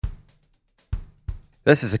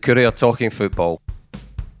This is the Courier Talking Football.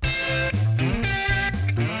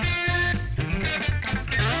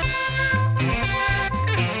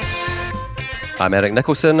 I'm Eric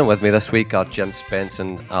Nicholson, and with me this week are Jim Spence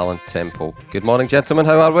and Alan Temple. Good morning, gentlemen.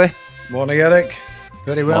 How are we? Morning, Eric.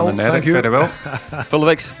 Very well. Morning, Eric. Thank you. Very well. Full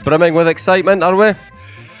of brimming with excitement, are we?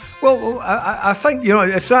 Well, I think,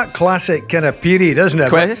 it's that classic kind of period, isn't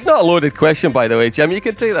it? It's not a loaded question, by the way, Jim. You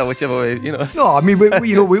can take that whichever way, No, I mean,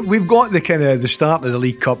 we've got the start of the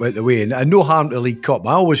League Cup out the way, and no harm to the League Cup.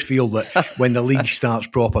 I always feel that when the league starts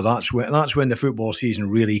proper, that's when the football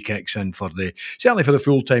season really kicks in certainly for the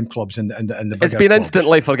full-time clubs and the bigger It's been clubs.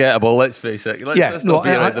 Instantly forgettable, let's face it. Let's not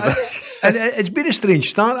beat around the bush. And it's been a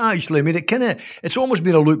strange start, actually. I mean, it's almost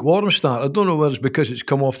been a lukewarm start. I don't know whether it's because it's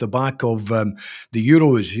come off the back of the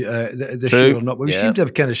Euros this year or not, but we seem to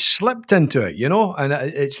have kind of slipped into it, and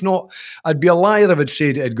it's not. I'd be a liar if I'd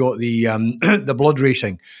said it had got the the blood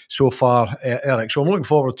racing so far, Eric. So I'm looking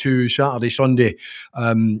forward to Saturday, Sunday,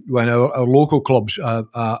 when our local clubs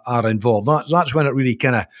are involved. That's when it really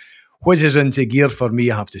kind of whizzes into gear for me,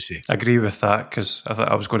 I have to say. I agree with that, because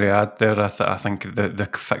I was going to add there, I think the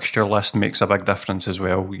fixture list makes a big difference as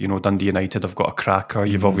well. Dundee United have got a cracker.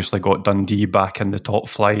 You've obviously got Dundee back in the top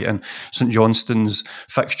flight, and St Johnstone's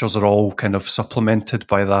fixtures are all kind of supplemented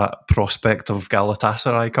by that prospect of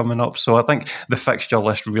Galatasaray coming up. So I think the fixture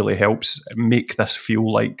list really helps make this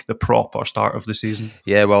feel like the proper start of the season.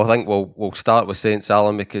 Yeah, well, I think we'll start with Saints,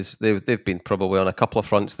 Alan, because they've been probably on a couple of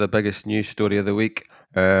fronts the biggest news story of the week.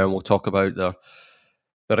 We'll talk about their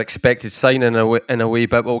expected signing in a wee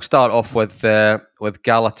bit. We'll start off with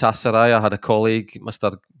Galatasaray. I had a colleague,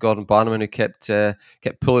 Mr. Gordon Barnum, who kept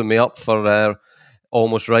pulling me up for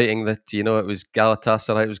almost writing that it was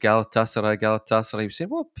Galatasaray. It was Galatasaray. He was saying,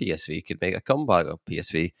 well, PSV could make a comeback. Or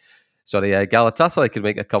Galatasaray could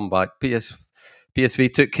make a comeback.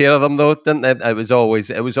 PSV took care of them though, didn't it? It was always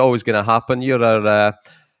going to happen. You're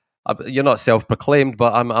not self-proclaimed,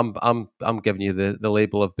 but I'm giving you the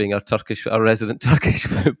label of being a resident Turkish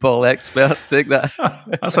football expert. Take that.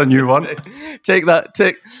 That's a new one. Take that.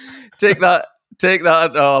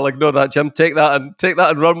 Oh, I'll ignore that, Jim. Take that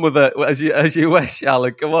and run with it as you wish,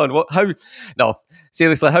 Alan. Come on.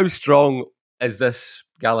 Seriously, how strong is this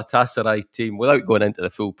Galatasaray team? Without going into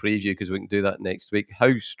the full preview, because we can do that next week.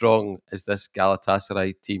 How strong is this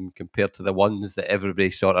Galatasaray team compared to the ones that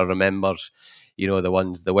everybody sort of remembers?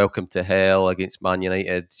 The welcome to hell against Man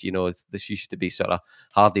United. This used to be sort of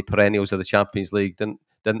hardy perennials of the Champions League,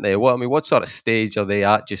 didn't they? What sort of stage are they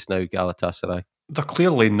at just now, Galatasaray? They're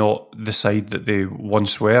clearly not the side that they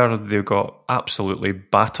once were. They got absolutely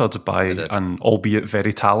battered by an albeit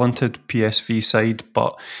very talented PSV side,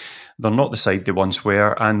 but they're not the side they once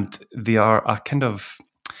were, and they are a kind of...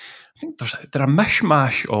 I think they're a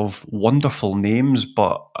mishmash of wonderful names,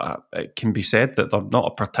 but it can be said that they're not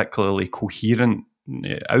a particularly coherent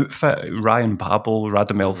outfit. Ryan Babel,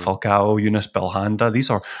 Radamel Falcao, Yunus Belhanda, these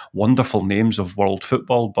are wonderful names of world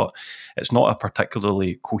football, but it's not a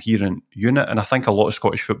particularly coherent unit. And I think a lot of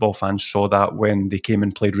Scottish football fans saw that when they came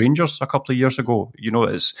and played Rangers a couple of years ago.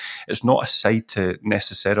 It's not a side to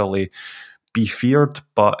necessarily be feared,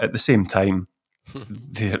 but at the same time,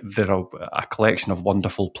 they're a collection of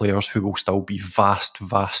wonderful players who will still be vast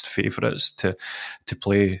favourites to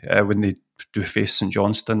play when they do face St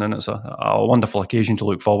Johnstone, and it's a wonderful occasion to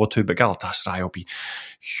look forward to. But Galatasaray will be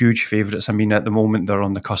huge favourites. I mean, at the moment they're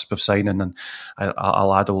on the cusp of signing, and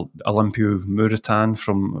I'll add Olimpiu Muratan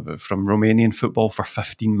from Romanian football for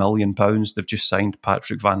 £15 million. They've just signed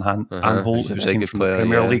Patrick Van Aanholt, who's came from the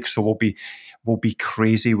Premier League, so will be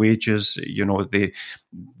crazy wages.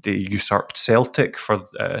 They usurped Celtic for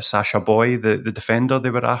Sasha Boy, the defender they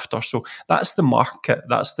were after. So that's the market.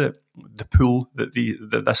 That's the pool that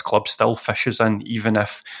this club still fishes in, even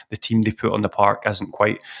if the team they put on the park isn't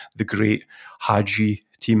quite the great Hagi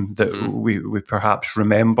team that we perhaps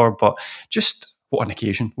remember. But just what an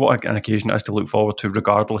occasion it is to look forward to,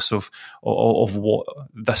 regardless of what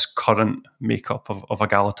this current makeup of a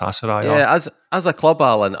Galatasaray are. Yeah, as a club,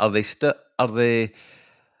 Alan, are they?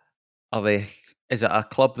 Is it a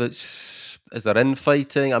club is there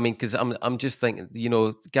infighting? I mean, because I'm just thinking,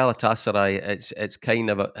 Galatasaray, it's kind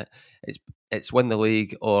of it's win the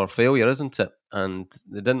league or failure, isn't it? And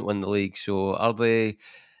they didn't win the league, so are there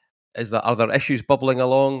issues bubbling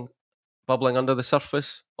under the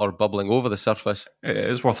surface or bubbling over the surface? It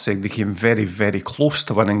is worth saying they came very, very close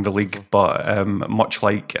to winning the league, but much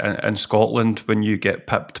like in Scotland, when you get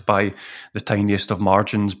pipped by the tiniest of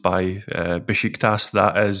margins by Besiktas,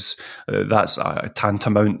 that's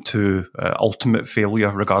tantamount to ultimate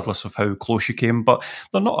failure, regardless of how close you came. But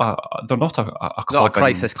they're not a club not a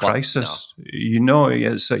crisis in crisis. No.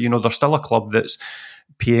 They're still a club that's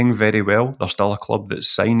paying very well. They're still a club that's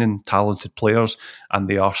signing talented players, and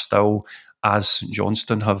they are still, as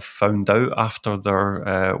Johnstone have found out after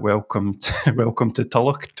their welcome to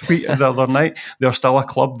Tulloch tweet the other night, they're still a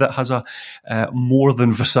club that has a more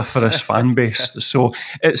than vociferous fan base. So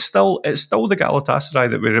it's still the Galatasaray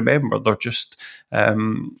that we remember. They're just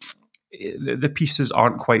the pieces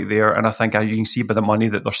aren't quite there, and I think, as you can see by the money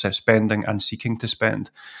that they're spending and seeking to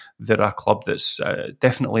spend, they're a club that's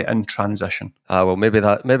definitely in transition. Well, maybe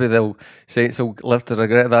they'll Saints will live to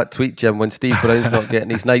regret that tweet, Jim, when Steve Brown's not getting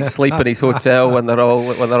his night's sleep in his hotel when they're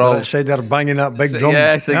all said they're banging that big drum.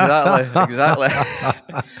 Yes, exactly.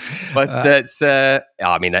 But it's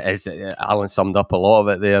I mean, it is. Alan summed up a lot of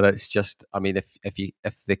it there. It's just, I mean,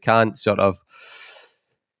 if they can't sort of,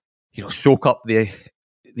 soak up the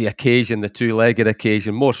occasion, the two-legged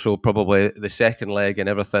occasion, more so probably the second leg and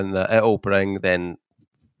everything that it'll bring, then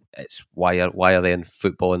it's why are they in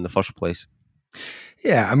football in the first place?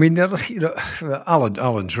 Yeah, I mean,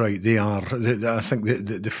 Alan's right. They are. I think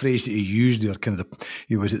the phrase that he used there, kind of,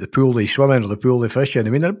 was it the pool they swim in or the pool they fish in? I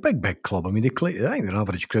mean, they're a big club. I mean, I think their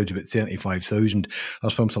average crowd's about 35,000 or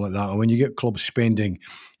something like that. And when you get clubs spending,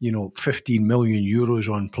 15 million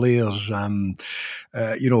euros on players,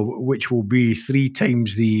 which will be 3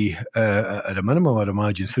 times at a minimum, I'd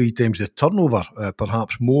imagine, 3 times the turnover,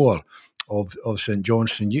 perhaps more, of St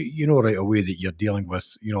Johnstone, you know right away that you're dealing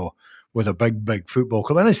with, with a big football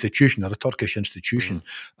club, an institution, or a Turkish institution.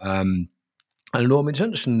 I don't know. I mean, it's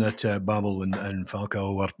interesting that Babel and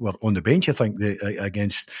Falcao were on the bench, I think,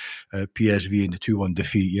 against PSV in the 2-1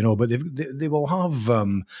 defeat. But they will have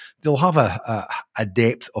they'll have a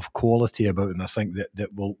depth of quality about them. I think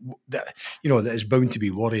that is bound to be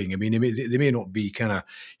worrying. I mean, they may not be kind of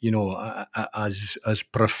as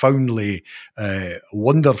profoundly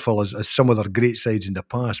wonderful as some of their great sides in the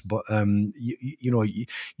past, but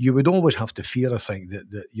you would always have to fear, I think, that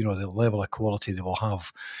the level of quality they will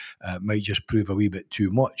have might just prove a wee bit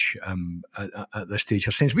too much at this stage.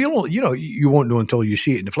 For sense, you won't know until you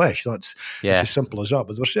see it in the flesh. That's as simple as that.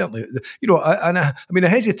 But they're certainly, I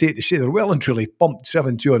hesitate to say they're well and truly pumped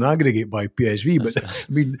 7-2 on aggregate by PSV. But I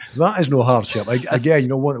mean, that is no hardship. Again,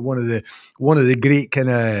 one of the great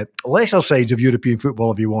kind of lesser sides of European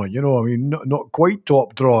football, if you want. I mean, not quite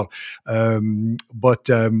top drawer, but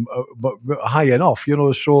high enough.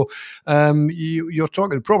 So you're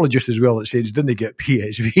talking probably just as well at Saints didn't get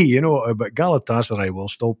PSV. But Galatasaray will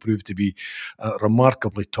still prove to be a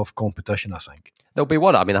remarkably tough competition, I think. There'll be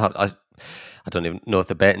one. I mean, I don't even know if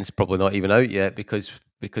the betting's probably not even out yet because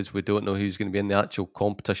we don't know who's going to be in the actual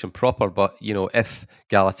competition proper. But, if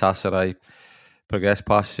Galatasaray progress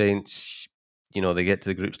past Saints, they get to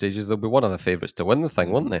the group stages, they'll be one of the favourites to win the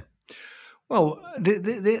thing, won't they? Well,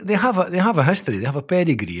 they have a history, they have a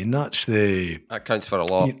pedigree, and that counts for a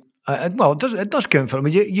lot. It does count for. I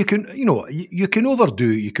mean, you can overdo,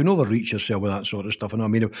 you can overreach yourself with that sort of stuff. And I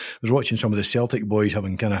mean, I was watching some of the Celtic boys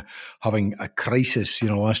having a crisis,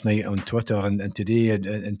 last night on Twitter and today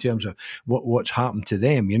in terms of what's happened to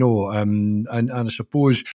them, and I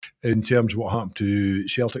suppose in terms of what happened to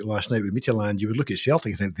Celtic last night with Midtjylland, you would look at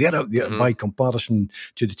Celtic and think they're by comparison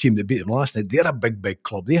to the team that beat them last night, they're a big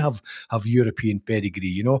club. They have European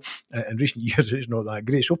pedigree. In recent years it's not that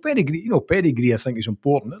great. So pedigree I think is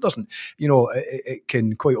important. It doesn't, it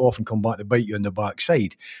can quite often come back to bite you on the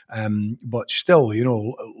backside. But still,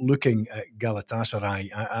 looking at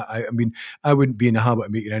Galatasaray, I mean, I wouldn't be in the habit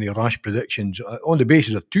of making any rash predictions on the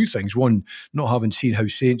basis of 2 things. One, not having seen how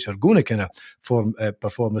Saints are going to kind of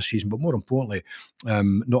perform this season, but more importantly,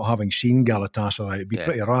 not having seen Galatasaray. It'd be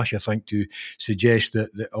pretty rash, I think, to suggest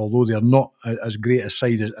that although they're not as great a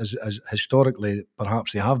side as historically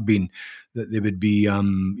perhaps they have been, that they would be,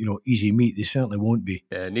 easy meat. They certainly won't be.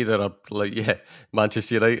 Neither are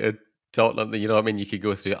Manchester United, Tottenham. You could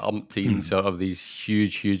go through umpteen sort of these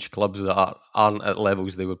huge clubs that aren't at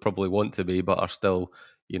levels they would probably want to be, but are still,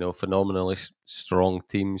 phenomenally strong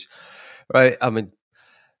teams. Right? I mean,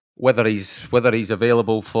 whether he's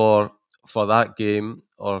available for that game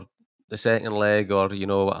or the second leg, or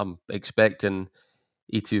I'm expecting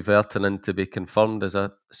Eetu Virtanen to be confirmed as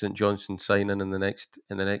a St Johnstone signing in the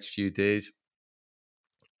next few days.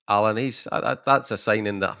 Alan, that's a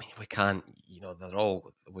signing that, I mean, we can't. They're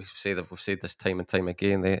all, we've said this time and time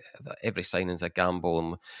again. Every signing's a gamble,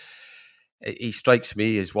 and he strikes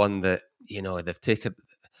me as one that they've taken.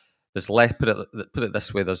 There's less. Put it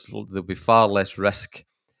this way: there'll be far less risk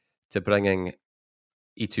to bringing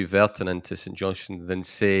Eetu Virtanen to St Johnstone than,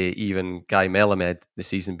 say, even Guy Melamed the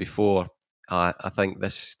season before. I think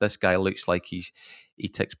this guy looks like he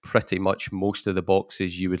ticks pretty much most of the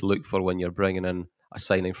boxes you would look for when you're bringing in a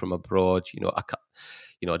signing from abroad.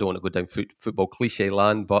 I don't want to go down football cliche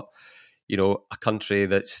land, but a country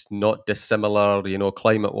that's not dissimilar,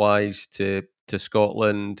 climate-wise to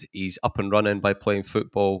Scotland. He's up and running by playing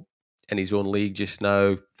football in his own league just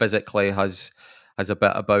now. Physically has a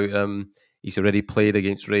bit about him. He's already played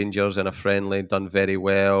against Rangers in a friendly, done very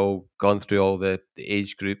well, gone through all the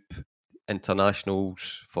age group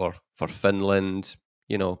internationals for Finland.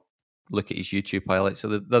 Look at his YouTube highlights. So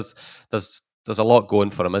there's a lot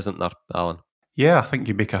going for him, isn't there, Alan? Yeah, I think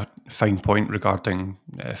you make a fine point regarding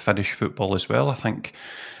Finnish football as well. I think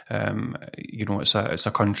it's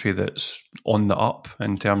a country that's on the up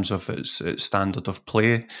in terms of its standard of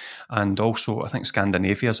play, and also I think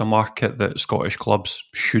Scandinavia is a market that Scottish clubs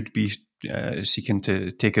should be seeking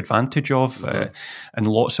to take advantage of in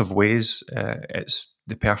lots of ways. It's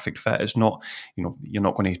the perfect fit. It's not, you're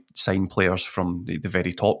not going to sign players from the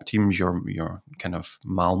very top teams, your kind of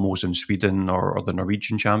Malmös in Sweden or the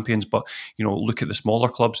Norwegian champions, but look at the smaller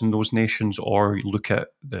clubs in those nations, or look at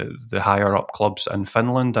the higher up clubs in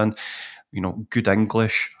Finland, and good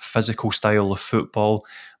English, physical style of football.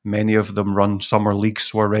 Many of them run summer leagues,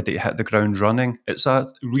 so are ready to hit the ground running. It's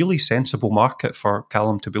a really sensible market for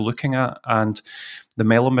Callum to be looking at, and the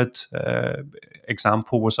Melamed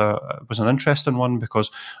example was an interesting one, because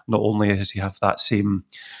not only does he have that same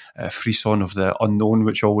frisson of the unknown,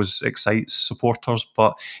 which always excites supporters,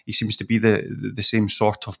 but he seems to be the same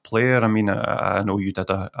sort of player. I mean, I know you did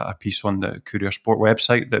a piece on the Courier Sport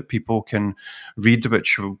website that people can read,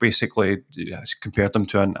 which basically compared him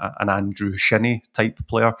to an Andrew Shinnie type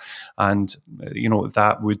player, and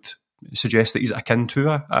that would suggest that he's akin to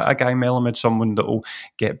a Guy Melamed, someone that will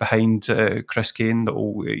get behind Chris Kane, that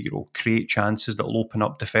will create chances, that will open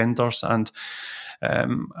up defenders, and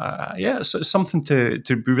it's something to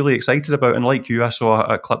be really excited about. And like you, I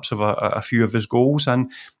saw clips of a few of his goals,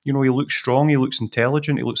 and he looks strong, he looks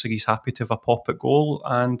intelligent, he looks like he's happy to have a pop at goal,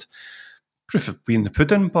 and proof of being the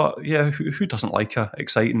pudding. But yeah, who doesn't like a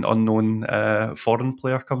exciting unknown foreign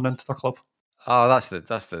player coming into their club? Oh, that's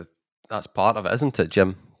part of it, isn't it,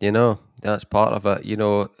 Jim? That's part of it.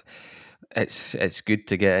 It's good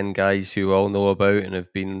to get in guys who all know about and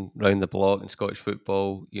have been round the block in Scottish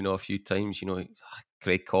football, a few times.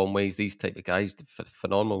 Craig Conway's, these type of guys,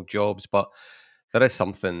 phenomenal jobs. But there is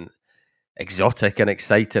something exotic and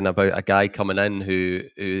exciting about a guy coming in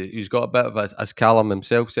who's got a bit of, as Callum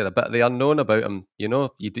himself said, a bit of the unknown about him. You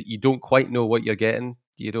don't quite know what you're getting.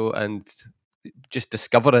 And just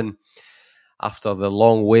discovering, after the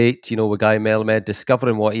long wait, with Guy Melamed,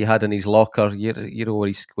 discovering what he had in his locker,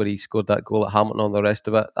 where he scored that goal at Hamilton and the rest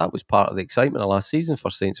of it, that was part of the excitement of last season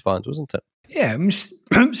for Saints fans, wasn't it? Yeah, I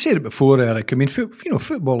said it before, Eric. I mean,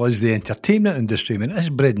 football is the entertainment industry. I mean, it's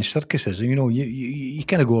bread and circuses. You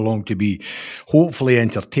kind of go along to be hopefully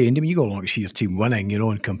entertained. I mean, you go along to see your team winning,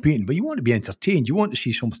 and competing, but you want to be entertained. You want to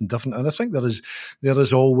see something different. And I think there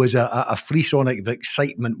is always a frisonic of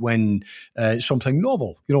excitement when something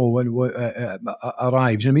novel,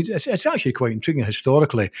 arrives. I mean, it's actually quite intriguing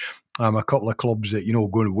historically. A couple of clubs that,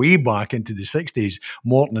 going way back into the 60s,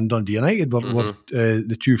 Morton and Dundee United were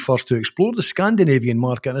the two first to explore the Scandinavian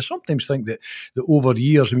market. And I sometimes think that over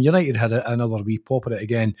years, I mean, United had another wee pop at it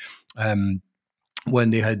again when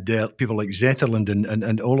they had people like Zetterlund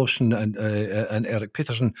and Olofsson and Erik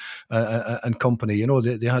Peterson and company.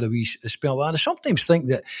 They had a wee spell. And I sometimes think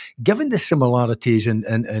that, given the similarities in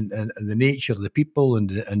the nature of the people and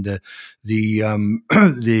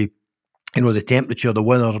the temperature, the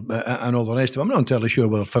weather, and all the rest of it. I'm not entirely sure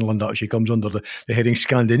whether Finland actually comes under the heading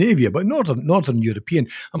Scandinavia, but Northern European.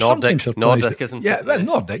 I'm sometimes surprised. Nordic, isn't it? Yeah,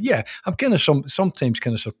 Nordic. Yeah, I'm kind of sometimes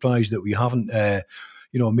kind of surprised that we haven't,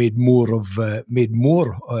 made more of that.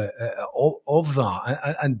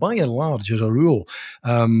 And by and large, as a rule,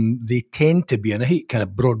 they tend to be, and I hate kind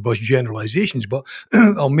of broad brush generalizations, but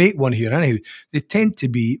I'll make one here anyway. They tend to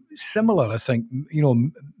be similar. I think,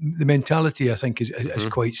 the mentality, I think, is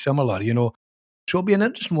quite similar, So it'll be an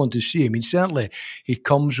interesting one to see. I mean, certainly he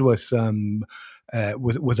comes with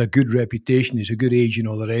a good reputation. He's a good age and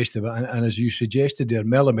all the rest of it. And as you suggested there,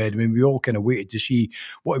 Melamed, I mean, we all kind of waited to see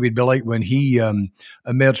what it would be like when he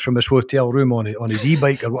emerged from his hotel room on his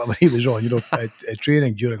e-bike or whatever he was on,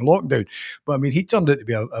 training during lockdown. But I mean, he turned out to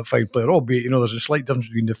be a fine player, albeit, there's a slight difference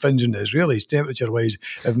between the Finns and the Israelis, temperature-wise,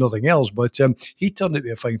 if nothing else. But he turned out to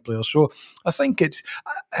be a fine player. So I think it's,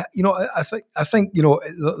 I think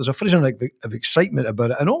there's a frisson of excitement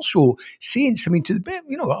about it. And also, Saints, I mean,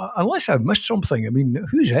 unless I've missed something, thing. I mean,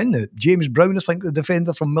 who's in it? James Brown, I think, the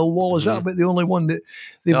defender from Millwall. Is that about the only one that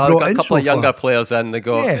they've brought in? They've got a couple of younger players in. They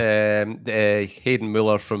got Hayden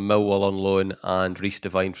Muller from Millwall on loan and Reece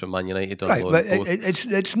Devine from Man United on loan. But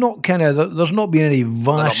it's not kind of, there's not been any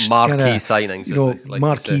vast marquee signings.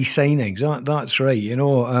 Marquee signings. That's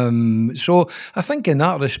right. So I think in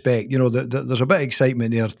that respect, there's a bit of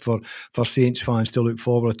excitement there for Saints fans to look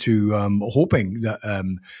forward to, hoping that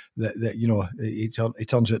it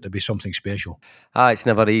turns out to be something special. It's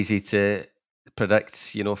never easy to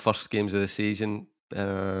predict, first games of the season,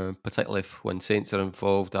 particularly when Saints are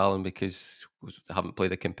involved, Alan, because they haven't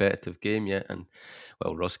played a competitive game yet, and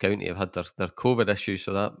Ross County have had their COVID issues,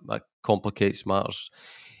 so that complicates matters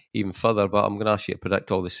even further. But I'm going to ask you to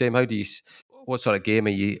predict all the same. What sort of game are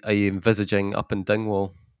you envisaging up in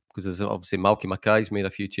Dingwall? Because there's obviously Malky Mackay's made a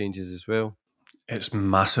few changes as well. It's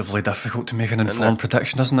massively difficult to make an informed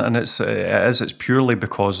prediction, isn't it? And it's purely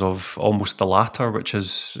because of almost the latter, which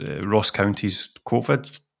is Ross County's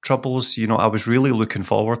COVID troubles. I was really looking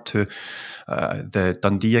forward to the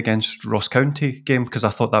Dundee against Ross County game, because I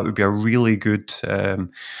thought that would be a really good kind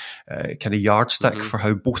of yardstick for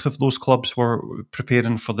how both of those clubs were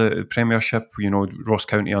preparing for the Premiership. Ross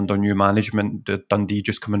County under new management, Dundee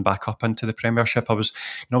just coming back up into the Premiership. I was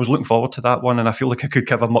looking forward to that one, and I feel like I could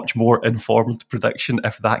give a much more informed prediction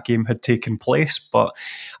if that game had taken place. But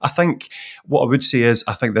I think what I would say is,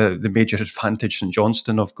 I think the major advantage St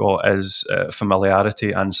Johnstone have got is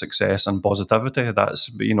familiarity and success and positivity. That's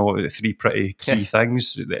three pretty key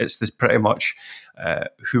things. It's this pretty much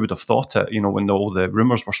who would have thought it, when all the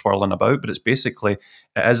rumours were swirling about, but it's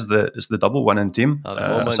the double winning team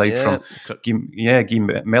aside from Guy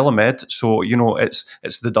Melamed. So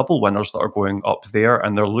it's the double winners that are going up there,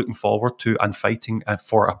 and they're looking forward to and fighting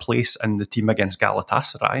for a place in the team against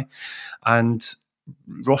Galatasaray. And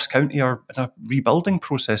Ross County are in a rebuilding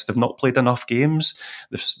process. They've not played enough games.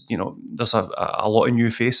 There's a lot of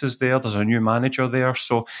new faces there. There's a new manager there.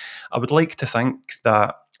 So I would like to think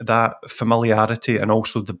that familiarity and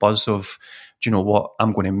also the buzz of, do you know what,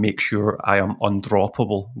 I'm going to make sure I am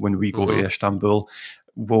undroppable when we go to Istanbul,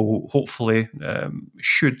 will hopefully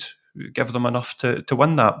should give them enough to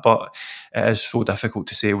win that. But it is so difficult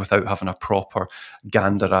to say without having a proper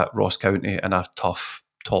gander at Ross County in a tough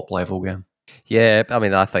top level game. Yeah, I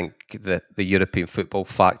mean, I think the European football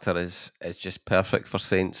factor is just perfect for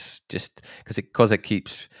Saints, just because it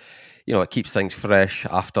keeps things fresh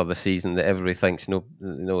after the season that everybody thinks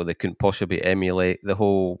they couldn't possibly emulate. The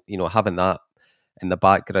whole, having that in the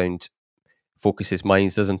background focuses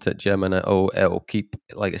minds, doesn't it, Jim? And it'll keep,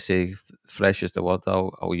 like I say, fresh is the word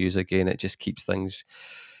I'll use again. It just keeps things,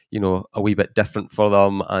 a wee bit different for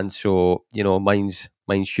them, and so minds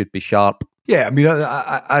should be sharp. Yeah, I mean,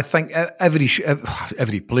 I think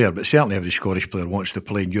every player, but certainly every Scottish player, wants to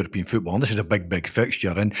play in European football, and this is a big, big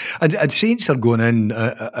fixture. And Saints are going in.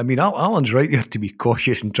 I mean, Alan's right there to be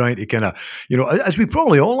cautious and trying to kind of, as we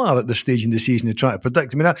probably all are at this stage in the season, to try to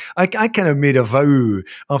predict. I mean, I kind of made a vow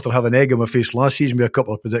after having egg on my face last season with a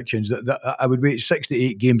couple of predictions that I would wait 6 to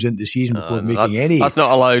 8 games into the season before making any. That's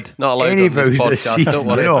not allowed. Not allowed. Any vows this season. Don't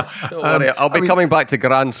worry. Don't worry. I'll be coming back to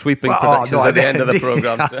grand sweeping predictions at the end of the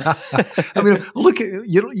programme. I mean,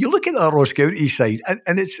 you look at that Ross County side,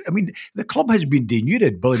 and it's. I mean, the club has been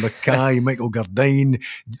denuded. Billy Mackay, Michael Gardine,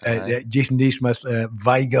 Jason Naismith,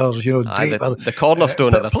 Vigers, Draper, the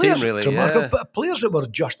cornerstone of the team, really. But players that were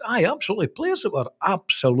players that were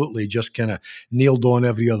absolutely just kind of nailed on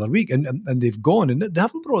every other week, and they've gone, and they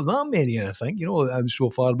haven't brought that many in, I think, so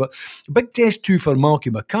far. But big test too for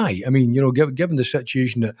Malky Mackay. I mean, given the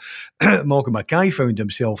situation that Malky Mackay found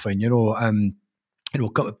himself in,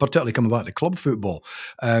 particularly coming back to club football,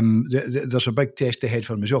 there's a big test ahead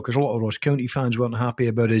for him as well, because a lot of Ross County fans weren't happy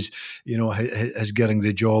about his getting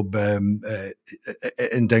the job in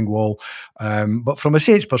Dingwall. But from a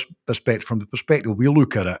Saints perspective, from the perspective we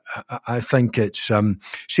look at it, I think it's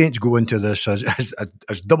Saints go into this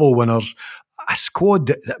as double winners. A squad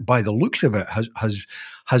that, by the looks of it, has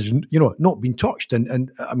not been touched,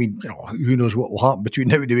 and I mean, who knows what will happen between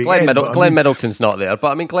now and the weekend. Glenn Middleton's not there,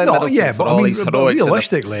 but I mean,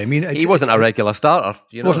 realistically, he wasn't a regular starter.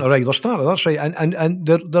 Wasn't a regular starter. That's right, and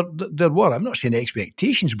there were. I'm not saying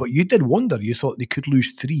expectations, but you did wonder. You thought they could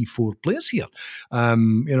lose 3-4 players here. I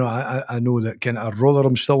know that kind of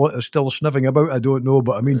Rotherham's still sniffing about. I don't know,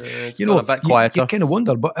 but I mean, a bit quieter. You kind of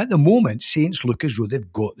wonder. But at the moment, Saints look as though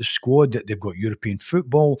they've got the squad, that they've got European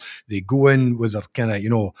football. They go in with their kind of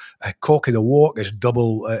a cock of the walk as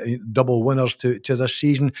double winners to this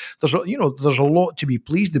season. There's a lot to be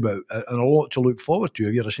pleased about and a lot to look forward to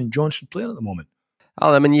if you're a St Johnstone player at the moment.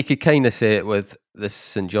 I mean, you could kind of say it with this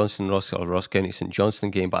St Johnstone Ross County St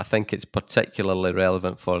Johnstone game, but I think it's particularly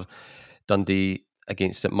relevant for Dundee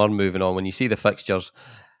against St Mirren moving on. When you see the fixtures,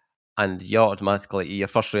 and you automatically, your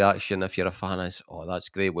first reaction if you're a fan is, oh, that's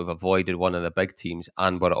great, we've avoided one of the big teams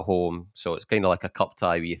and we're at home. So it's kind of like a cup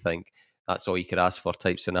tie where you think that's all you could ask for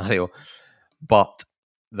type scenario. But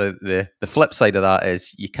the flip side of that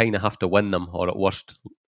is you kind of have to win them, or at worst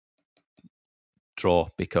draw,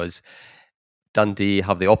 because Dundee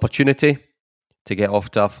have the opportunity to get off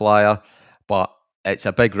to a flyer, but it's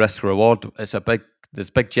a big risk reward. There's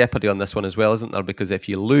big jeopardy on this one as well, isn't there? Because if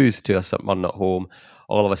you lose to a St Mirren at home,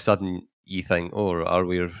 all of a sudden you think, oh, are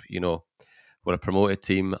we, we're a promoted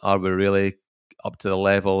team? Are we really up to the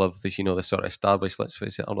level of the sort of established, let's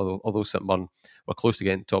face it, although St Mirren were close to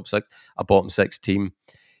getting top six, a bottom six team,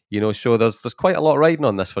 so there's quite a lot riding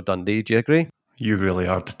on this for Dundee. Do you agree? You really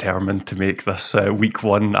are determined to make this week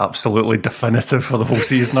one absolutely definitive for the whole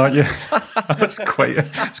season, aren't you? It's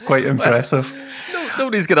quite impressive.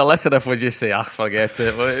 Nobody's going to listen if we just say, forget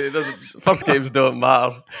it. First games don't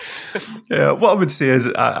matter. Yeah, what I would say is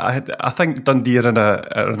I think Dundee are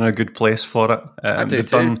in a good place for it. I do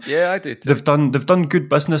too. I do too. They've done good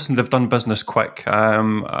business, and they've done business quick.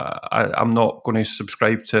 I'm not going to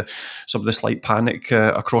subscribe to some of the slight panic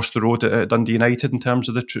across the road at Dundee United in terms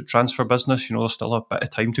of the transfer business. There's still a bit of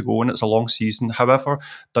time to go, and it's a long season. However,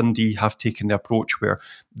 Dundee have taken the approach where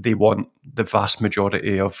they want the vast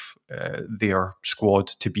majority of their squad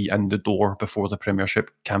to be in the door before the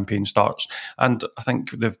Premiership campaign starts, and I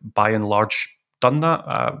think they've by and large done that.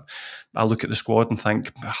 I look at the squad and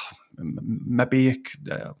think maybe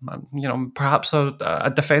perhaps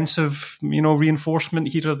a defensive reinforcement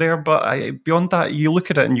here or there, but beyond that, you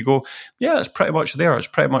look at it and you go, yeah, it's pretty much there, it's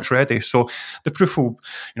pretty much ready. So the proof will,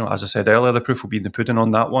 as I said earlier, the proof will be in the pudding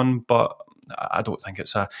on that one, but I don't think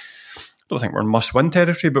we're in must-win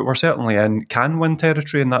territory, but we're certainly in can-win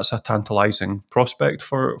territory, and that's a tantalising prospect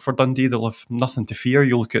for Dundee. They'll have nothing to fear.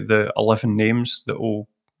 You look at the 11 names that will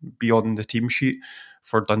be on the team sheet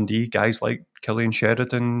for Dundee, guys like Killian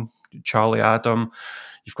Sheridan, Charlie Adam.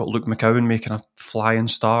 You've got Luke McCowan making a flying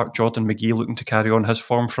start, Jordan McGee looking to carry on his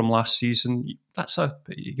form from last season. That's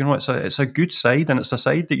it's a good side, and it's a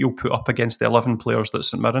side that you'll put up against the 11 players that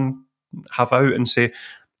St Mirren have out and say,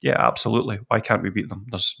 yeah, absolutely. Why can't we beat them?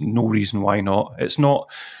 There's no reason why not. It's not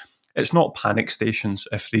panic stations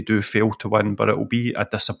if they do fail to win, but it will be a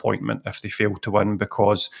disappointment if they fail to win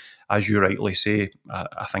because, as you rightly say,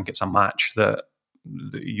 I think it's a match that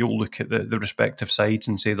you'll look at the respective sides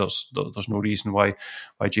and say there's no reason why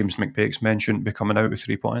James McPake's men shouldn't be coming out with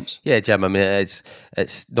 3 points. Yeah, Jim, I mean,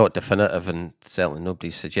 it's not definitive, and certainly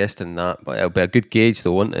nobody's suggesting that, but it'll be a good gauge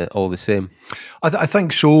though, won't it, all the same? I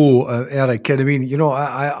think so, Eric. I mean,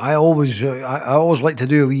 I always like to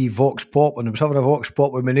do a wee vox pop, and I was having a vox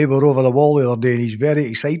pop with my neighbour over the wall the other day, and he's very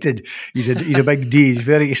excited. He's a big D. He's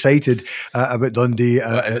very excited about Dundee.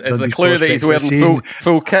 Is the clue that he's wearing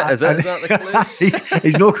full kit? Is that the clue?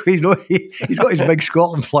 He's got his big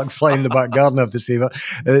Scotland flag flying in the back garden, I have to say, but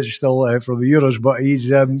it's still from the Euros. But he's,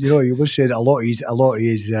 he was saying a lot of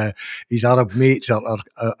his Arab mates are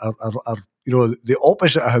the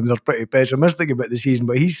opposite of him. They're pretty pessimistic about the season,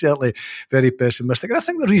 but he's certainly very pessimistic. And I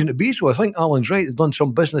think the reason to be so, I think Alan's right. They've done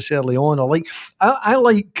some business early on. I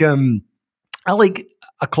like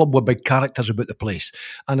a club with big characters about the place.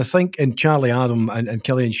 And I think in Charlie Adam and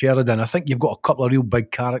Killian Sheridan, I think you've got a couple of real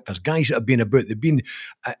big characters, guys that have been about.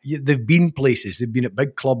 They've been places. They've been at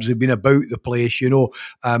big clubs. They've been about the place,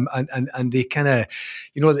 and they kind of,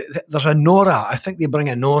 there's an aura. I think they bring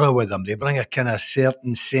an aura with them. They bring a kind of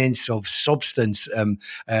certain sense of substance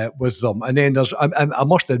with them. And then I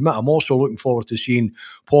must admit, I'm also looking forward to seeing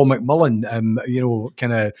Paul McMullen,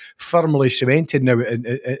 kind of firmly cemented now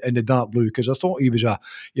in the dark blue, because I thought he was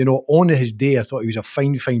on his day, I thought he was a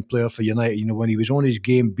fine player for United. When he was on his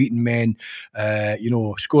game, beating men,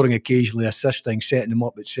 scoring occasionally, assisting, setting them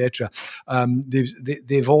up, etc.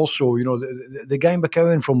 They've also, the guy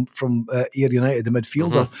McCowan from Ayr United, the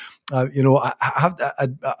midfielder.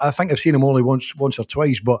 I think I've seen him only once or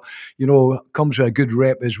twice, but comes with a good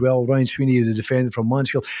rep as well. Ryan Sweeney, the defender from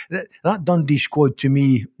Mansfield. That Dundee squad to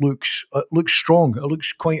me looks strong. It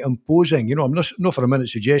looks quite imposing. I'm not for a minute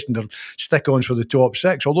suggesting they're stick-ons for the top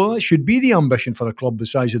six, although that should be the ambition for a club the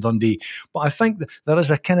size of Dundee. But I think there is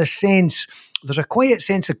a kind of sense. There's a quiet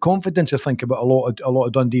sense of confidence, I think, about a lot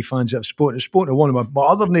of Dundee fans that have spoken to one of my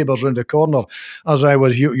other neighbours round the corner. As I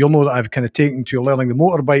was, you'll know that I've kind of taken to learning the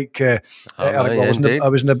motorbike. Eric, I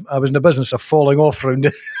was in the business of falling off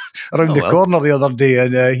round around the corner the other day,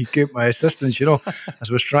 and he came my assistance, you know, as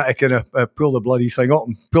I was trying to kind of pull the bloody thing up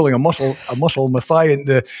and pulling a muscle in my thigh, and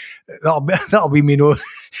that'll be me, no.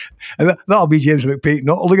 And that'll be James McPake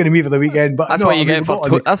not looking at me for the weekend. But that's what you get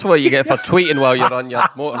for that's what you get for tweeting while you're on your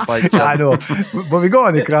motorbike. I know, but we got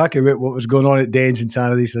on the crack about what was going on at Dens and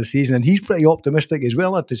Tannadice this season, and he's pretty optimistic as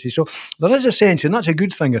well, I have to say. So there is a sense, and that's a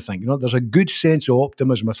good thing, I think. You know, there's a good sense of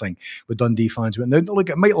optimism, I think, with Dundee fans. But now, look,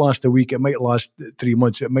 it might last a week, it might last 3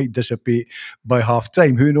 months, it might dissipate by half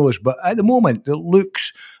time. Who knows? But at the moment, it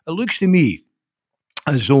looks to me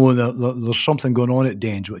as though there's something going on at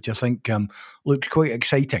Dens, which I think looks quite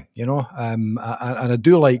exciting, you know. And I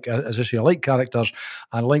do like, as I say, I like characters,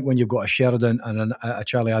 and I like when you've got a Sheridan and a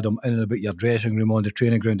Charlie Adam in and about your dressing room, on the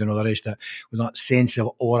training ground and all the rest of it, with that sense of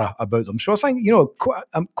aura about them. So I think, you know,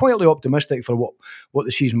 I'm quietly optimistic for what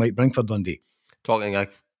the season might bring for Dundee. Talking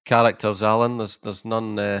of characters, Alan, there's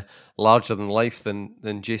none larger than life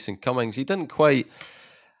than Jason Cummings. He didn't quite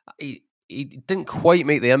make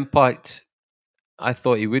the impact I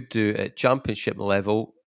thought he would do at championship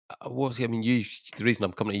level. The reason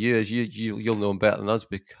I'm coming to you is you'll know him better than us,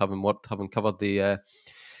 having covered the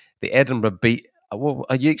Edinburgh beat.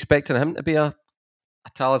 Are you expecting him to be a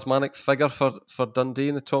talismanic figure for Dundee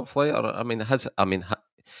in the top flight? Or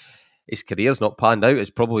his career's not panned out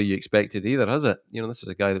as probably you expected either, has it? You know, this is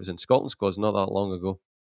a guy that was in Scotland squads not that long ago.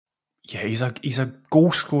 Yeah, he's a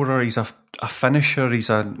goal scorer. He's a finisher.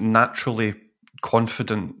 He's a naturally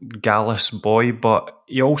confident, gallus boy, but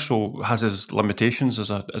he also has his limitations as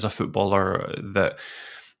a footballer that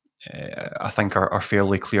I think are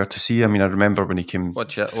fairly clear to see. I mean, I remember when he came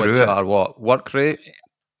through work rate?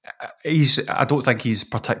 I don't think he's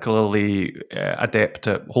particularly adept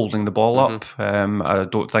at holding the ball up. I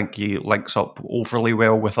don't think he links up overly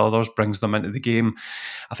well with others, brings them into the game.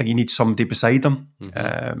 I think he needs somebody beside him.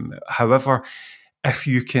 However, if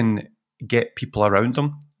you can get people around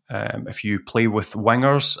him, if you play with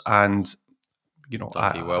wingers and, you know,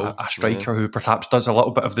 a striker who perhaps does a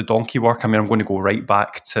little bit of the donkey work. I mean, I'm going to go right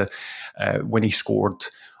back to when he scored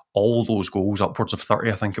all those goals, upwards of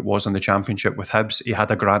 30, I think it was, in the championship with Hibs. He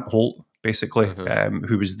had a Grant Holt, basically,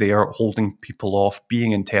 who was there holding people off,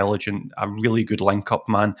 being intelligent, a really good link-up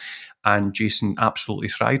man. And Jason absolutely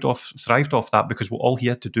thrived off that, because all he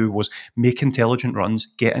had to do was make intelligent runs,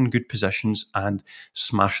 get in good positions, and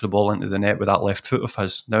smash the ball into the net with that left foot of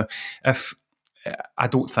his. Now, I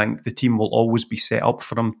don't think the team will always be set up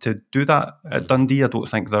for him to do that at Dundee. I don't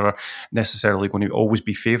think they're necessarily going to always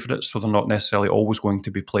be favourites, so they're not necessarily always going to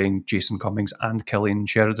be playing Jason Cummings and Cillian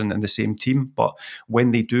Sheridan in the same team. But when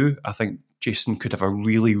they do, I think Jason could have a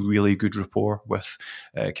really, really good rapport with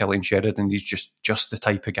Cillian Sheridan. He's just the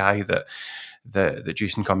type of guy that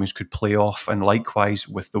Jason Cummings could play off, and likewise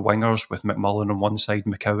with the wingers, with McMullen on one side,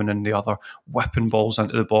 McCowan on the other, whipping balls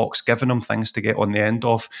into the box, giving him things to get on the end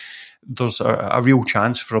of. There's a real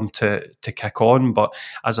chance for him to kick on, but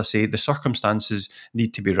as I say, the circumstances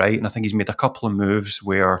need to be right, and I think he's made a couple of moves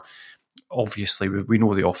where obviously we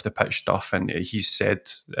know the off the pitch stuff, and he's said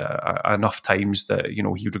enough times that, you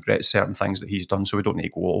know, he regrets certain things that he's done, so we don't need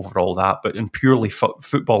to go over all that. But in purely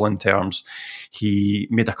footballing terms, he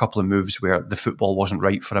made a couple of moves where the football wasn't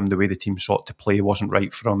right for him, the way the team sought to play wasn't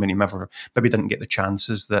right for him, and he maybe didn't get the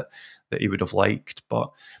chances that he would have liked. But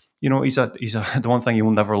you know, he's the one thing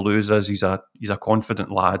he'll never lose is he's a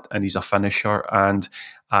confident lad, and he's a finisher. And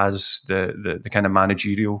as the kind of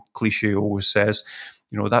managerial cliche always says,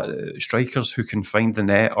 you know, that strikers who can find the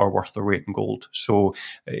net are worth their weight in gold. So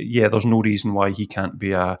yeah, there's no reason why he can't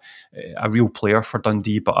be a real player for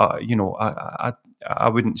Dundee. But you know, I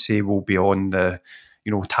wouldn't say we'll be on the,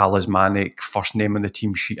 you know, talismanic first name on the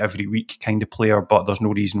team sheet every week kind of player, but there's no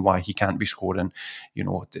reason why he can't be scoring, you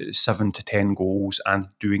know, 7 to 10 goals and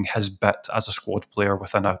doing his bit as a squad player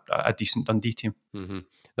within a decent Dundee team.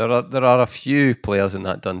 There are a few players in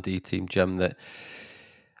that Dundee team, Jim, that,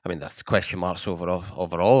 I mean, there's question marks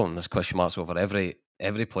overall, and there's question marks over every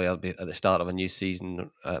player at the start of a new season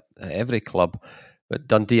at every club. But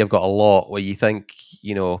Dundee have got a lot where you think,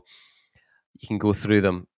 you know, you can go through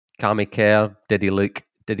them. Cammy Kerr, did he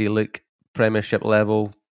look Premiership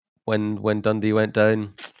level when Dundee went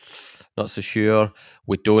down? Not so sure.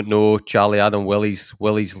 We don't know. Charlie Adam Willie's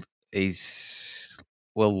you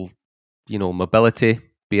know, mobility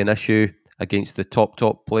be an issue against the top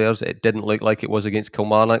players. It didn't look like it was against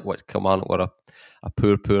Kilmarnock. Kilmarnock were a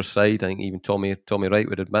poor side. I think even Tommy Wright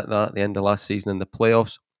would admit that at the end of last season in the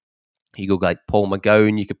playoffs. You go like Paul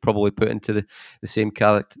McGowan, you could probably put into the same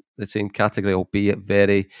category, albeit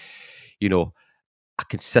very, you know, a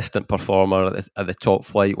consistent performer at the top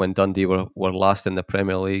flight when Dundee were last in the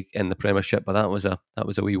Premier League, in the Premiership, but that was a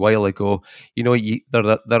wee while ago. You know,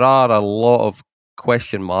 there are a lot of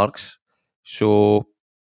question marks, so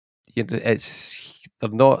they're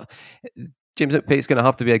not. James McPake's going to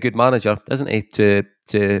have to be a good manager, isn't he? To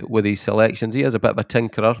with his selections, he is a bit of a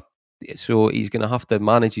tinkerer, so he's going to have to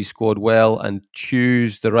manage his squad well and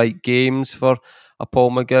choose the right games for a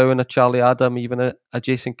Paul McGowan, a Charlie Adam, even a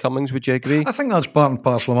Jason Cummings. Would you agree? I think that's part and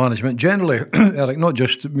parcel of management generally, Eric. Not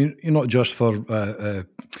just for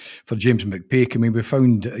James McPake. I mean, we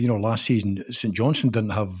found last season St Johnstone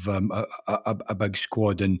didn't have a big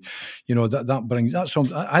squad, and that brings that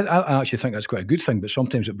some. I actually think that's quite a good thing, but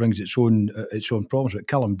sometimes it brings its own problems. But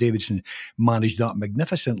Callum Davidson managed that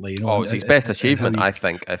magnificently. It's his best achievement, I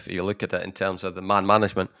think, if you look at it in terms of the man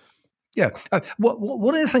management. Yeah.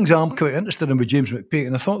 One of the things I'm quite interested in with James McPake,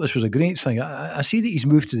 and I thought this was a great thing, I see that he's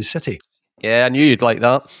moved to the city. Yeah, I knew you'd like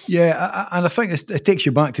that. Yeah, and I think it takes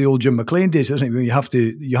you back to the old Jim McLean days, doesn't it? When you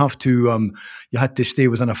had to stay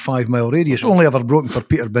within a 5 mile radius. Only ever broken for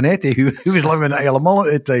Peter Benetti, who was living at Isle of Mull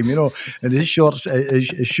at the time, and his short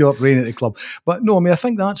reign at the club. But no, I mean, I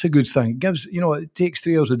think that's a good thing. It gives, it takes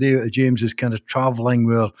 3 hours a day out of James's kind of travelling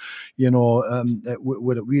where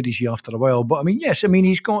it wearies you after a while. But I mean, yes, I mean,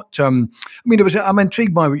 he's got. I'm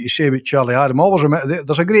intrigued by what you say about Charlie Adam. I always remember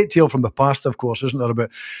there's a great tale from the past, of course, isn't there, about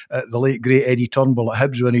the late great Eddie Turnbull at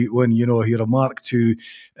Hibs when he remarked to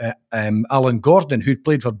Alan Gordon, who'd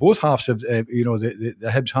played for both halves of the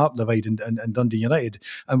Hibs Heart divide and Dundee United,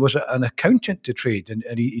 and was an accountant to trade, and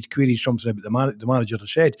he'd queried something about the manager had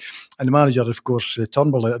said, and the manager, of course,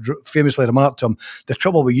 Turnbull, famously remarked to him, "The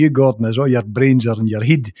trouble with you, Gordon, is all your brains are in your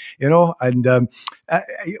head," and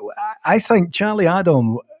I think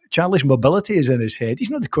Charlie's mobility is in his head. He's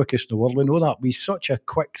not the quickest in the world, we know that, but he's such a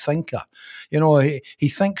quick thinker. He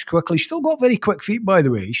thinks quickly. He's still got very quick feet, by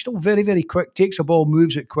the way. He's still very, very quick. Takes a ball,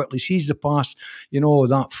 moves it quickly, sees the pass,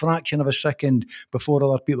 that fraction of a second before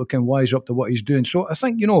other people can wise up to what he's doing. So I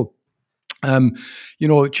think,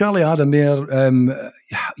 Charlie Adam there,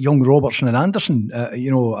 young Robertson and Anderson,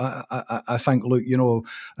 I think, look,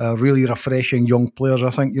 really refreshing young players. I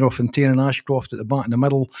think, Fontaine and Ashcroft at the back in the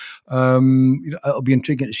middle. It'll be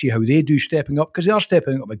intriguing to see how they do stepping up, because they are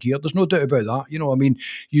stepping up a gear. There's no doubt about that.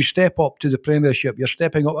 You step up to the Premiership, you're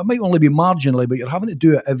stepping up. It might only be marginally, but you're having to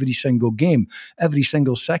do it every single game, every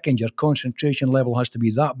single second. Your concentration level has to be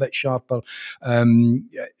that bit sharper, in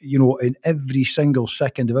every single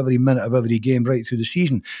second of every minute of every game right through the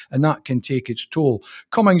season, and that can take its toll.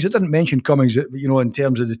 Cummings, I didn't mention Cummings, in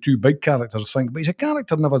terms of the two big characters, I think, but he's a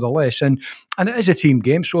character nevertheless, and it is a team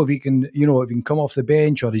game. So if he can come off the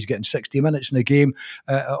bench, or he's getting 60 minutes in a game,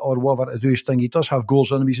 or whatever to do his thing, he does have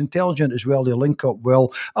goals on him. He's intelligent as well. They link up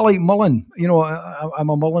well. I like Mullen. I'm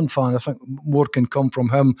a Mullen fan. I think more can come from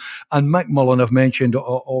him, and Mick Mullen I've mentioned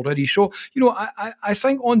already. So I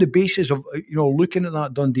think on the basis of looking at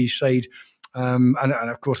that Dundee side. And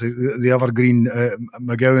of course the evergreen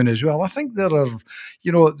McGowan as well. I think there are,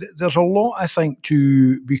 there's a lot I think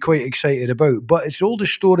to be quite excited about. But it's all the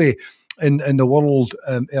story in the world,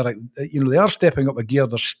 Eric. They are stepping up a gear.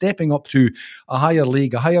 They're stepping up to a higher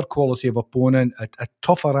league, a higher quality of opponent, a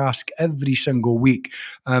tougher ask every single week.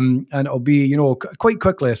 And it'll be, quite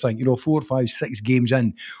quickly, I think, 4, 5, 6 games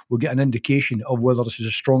in, we'll get an indication of whether this is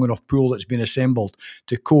a strong enough pool that's been assembled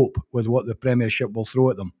to cope with what the Premiership will throw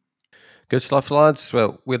at them. Good stuff, lads.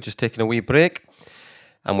 Well, we're just taking a wee break,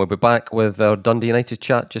 and we'll be back with our Dundee United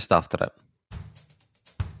chat just after it.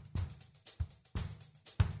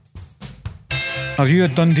 Are you a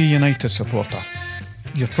Dundee United supporter?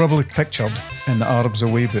 You're probably pictured in the Arabs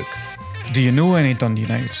Away book. Do you know any Dundee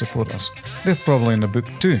United supporters? They're probably in the book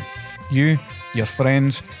too. You, your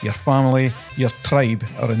friends, your family, your tribe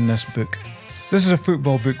are in this book. This is a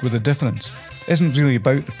football book with a difference. It isn't really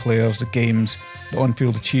about the players, the games, the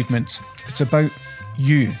on-field achievements. It's about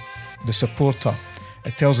you, the supporter.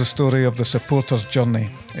 It tells the story of the supporter's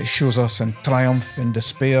journey. It shows us in triumph, in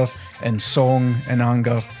despair, in song, in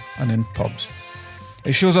anger, and in pubs.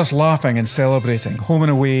 It shows us laughing and celebrating, home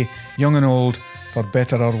and away, young and old, for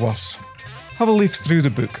better or worse. Have a leaf through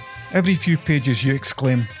the book. Every few pages you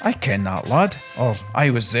exclaim, "I ken that lad," or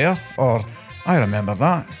 "I was there," or "I remember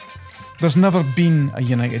that." There's never been a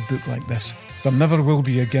United book like this. There never will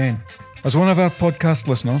be again. As one of our podcast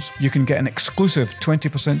listeners, you can get an exclusive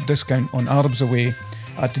 20% discount on Arabs Away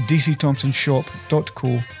at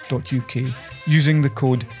dcthompsonshop.co.uk using the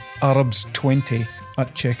code ARABS20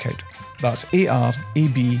 at checkout. That's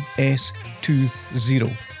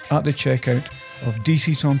ARABS20 at the checkout of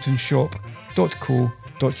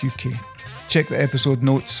dcthompsonshop.co.uk. Check the episode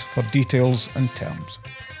notes for details and terms.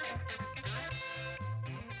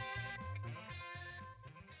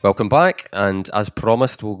 Welcome back, and as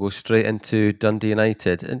promised, we'll go straight into Dundee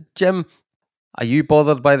United. And Jim, are you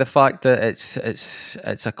bothered by the fact that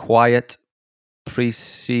it's a quiet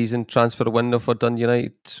pre-season transfer window for Dundee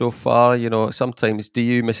United so far? You know, sometimes do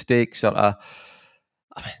you mistake sort of?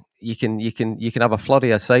 I mean, you can have a flurry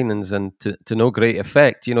of signings and to no great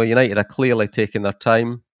effect. You know, United are clearly taking their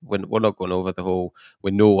time. We're not going over the whole. We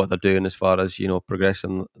know what they're doing as far as, you know,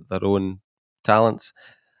 progressing their own talents.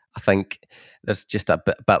 I think there's just a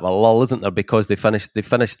bit of a lull, isn't there? Because they finished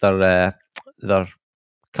their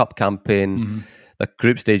cup campaign, the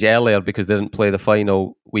group stage earlier because they didn't play the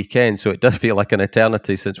final weekend. So it does feel like an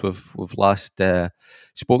eternity since we've last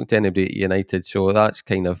spoken to anybody at United. So that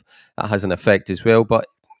has an effect as well. But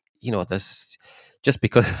you know, this just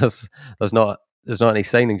because there's not any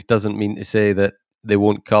signings doesn't mean to say that they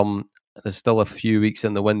won't come. There's still a few weeks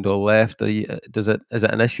in the window left. Is it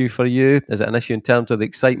an issue for you? Is it an issue in terms of the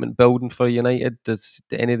excitement building for United? Do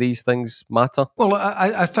any of these things matter? Well,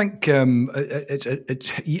 I think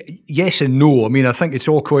it's yes and no. I mean, I think it's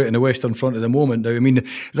all quiet in the Western Front at the moment. Now, I mean,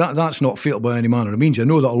 that's not fatal by any manner of means. I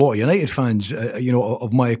know that a lot of United fans,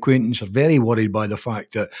 of my acquaintance, are very worried by the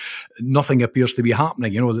fact that nothing appears to be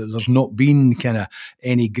happening. You know, that there's not been kind of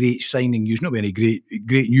any great signing news, not any great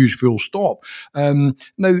news. Full stop.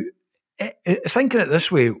 Now, thinking it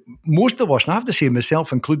this way, most of us, and I have to say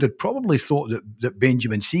myself included, probably thought that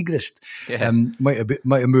Benjamin Siegrist might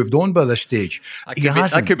have moved on by this stage.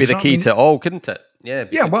 That could be the key to it all, couldn't it?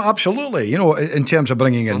 Yeah, well, absolutely. You know, in terms of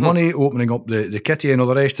bringing in money, opening up the kitty and all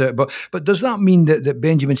the rest of it. But does that mean that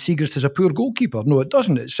Benjamin Siegrist is a poor goalkeeper? No, it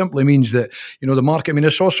doesn't. It simply means that, you know, the market. I mean, I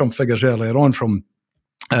saw some figures earlier on from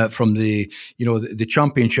the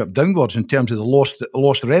championship downwards in terms of the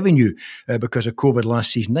lost revenue because of COVID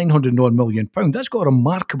last season, £900 million. That's got a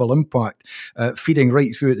remarkable impact feeding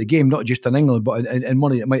right through at the game, not just in England, but in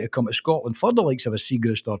money that might have come to Scotland for the likes of a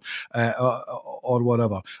Siegrist or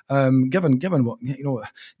whatever.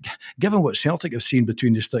 Given what Celtic have seen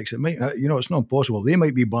between the sticks, it might it's not possible. They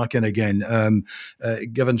might be back in again,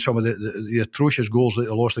 given some of the atrocious goals that they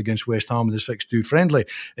lost against West Ham in the 6-2 friendly,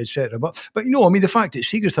 etc. But I mean, the fact that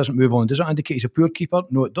Siegrist hasn't moved on, does that indicate he's a poor keeper?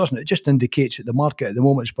 No, it doesn't. It just indicates that the market at the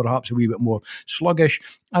moment is perhaps a wee bit more sluggish.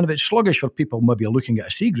 And if it's sluggish for people maybe looking at a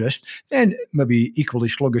Siegrist, then maybe equally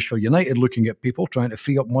sluggish for United looking at people trying to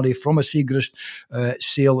free up money from a Siegrist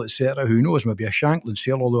sale, etc. Who knows? Maybe a Shankland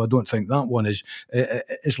sale, although I don't think that one is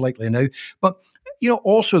likely now. But you know,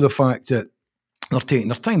 also the fact that they're taking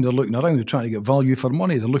their time, they're looking around, they're trying to get value for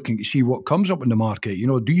money, they're looking to see what comes up in the market. You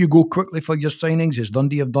know, do you go quickly for your signings, as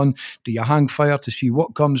Dundee have done? Do you hang fire to see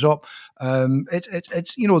what comes up?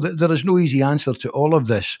 It's there is no easy answer to all of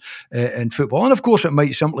this in football. And of course, it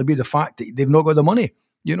might simply be the fact that they've not got the money.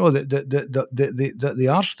 You know, that they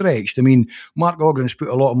are stretched. I mean, Mark Ogren's put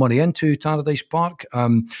a lot of money into Tannadice Park.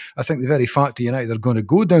 I think the very fact that United are going to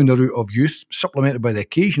go down the route of youth, supplemented by the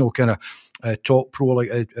occasional kind of top pro like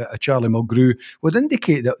a Charlie Mulgrew, would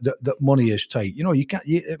indicate that money is tight. You know,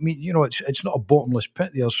 it's not a bottomless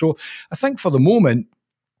pit there. So I think for the moment,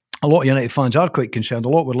 a lot of United fans are quite concerned. A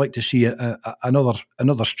lot would like to see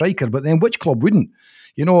another striker, but then which club wouldn't?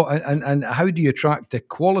 You know, and how do you attract the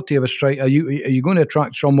quality of a striker? Are you going to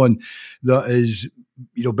attract someone that is,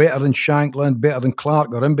 you know, better than Shankland, better than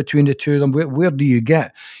Clark, or in between the two of them? Where do you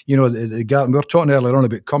get, you know, the guy? We were talking earlier on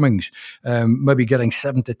about Cummings, maybe getting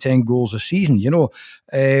 7 to 10 goals a season. You know,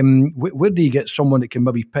 where do you get someone that can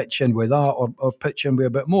maybe pitch in with that or pitch in with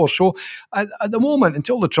a bit more? So at the moment,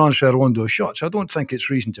 until the transfer window shuts, I don't think it's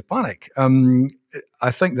reason to panic.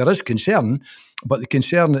 I think there is concern, but the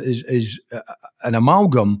concern is an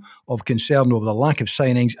amalgam of concern over the lack of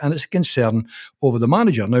signings, and it's a concern over the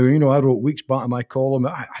manager. Now, you know, I wrote weeks back in my column,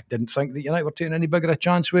 I didn't think that United were taking any bigger a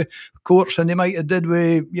chance with Courts than they might have did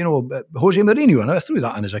with, you know, Jose Mourinho, and I threw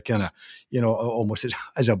that in as a kind of, you know, almost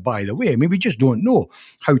as a by the way. I mean, we just don't know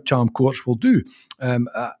how Tam Courts will do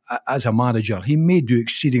as a manager. He may do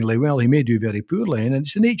exceedingly well, he may do very poorly, and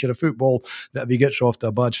it's the nature of football that if he gets off to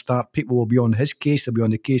a bad start, people will be on his case, they'll be on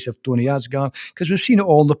the case of Tony Asgard, because we've seen it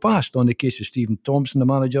all in the past, on the case of Stephen Thompson, the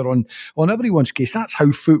manager, on everyone's case. That's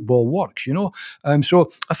how football works, you know.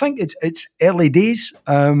 So I think it's early days,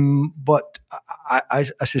 but I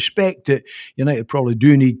suspect that United probably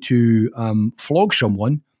do need to flog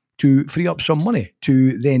someone to free up some money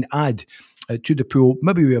to then add to the pool,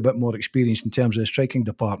 maybe with a bit more experience in terms of the striking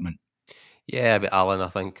department. Yeah, but Alan, I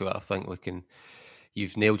think we can.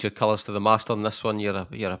 You've nailed your colours to the mast on this one. You're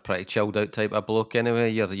a pretty chilled out type of bloke anyway.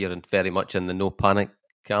 You're very much in the no panic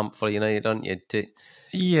camp for United, aren't you?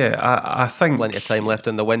 Yeah, I think plenty of time left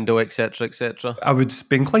in the window, etc., etc. I would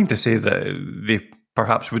be inclined to say that they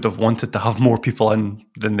perhaps would have wanted to have more people in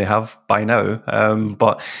than they have by now.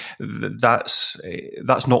 But that's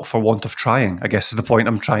not for want of trying, I guess is the point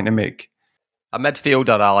I'm trying to make. A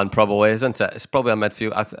midfielder, Alan, probably, isn't it? It's probably a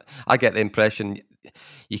midfield. I get the impression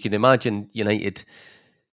you can imagine United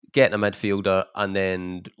getting a midfielder and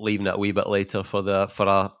then leaving it a wee bit later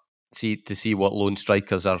to see what lone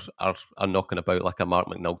strikers are knocking about, like a Mark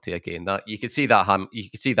McNulty again. That you could see that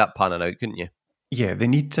panning out, couldn't you? Yeah, they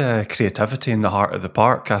need creativity in the heart of the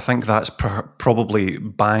park. I think that's probably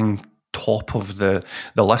bang top of the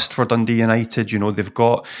list for Dundee United. They've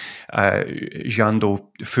got Jando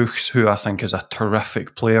Fuchs, who I think is a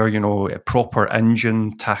terrific player, a proper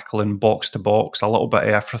engine, tackling box to box, a little bit of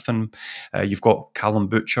everything. You've got Callum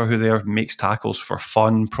Butcher, who there makes tackles for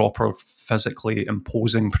fun, proper physically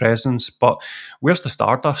imposing presence. But where's the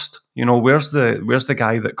stardust? Where's the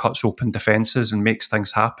guy that cuts open defences and makes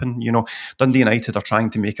things happen? Dundee United are trying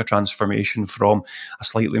to make a transformation from a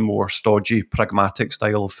slightly more stodgy, pragmatic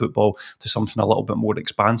style of football to something a little bit more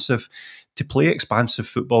expansive. To play expansive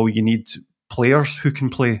football, you need players who can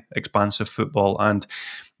play expansive football, and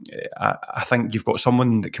I think you've got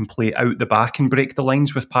someone that can play out the back and break the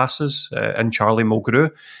lines with passes in Charlie Mulgrew.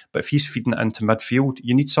 But if he's feeding it into midfield,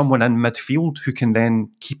 you need someone in midfield who can then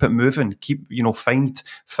keep it moving, find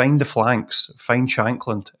the flanks, find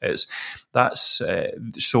Shankland.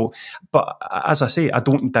 But as I say, I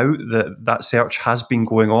don't doubt that search has been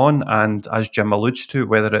going on, and as Jim alludes to,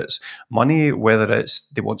 whether it's money, whether it's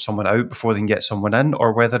they want someone out before they can get someone in,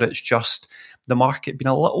 or whether it's just the market being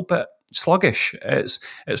a little bit sluggish.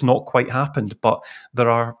 It's not quite happened, but there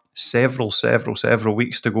are several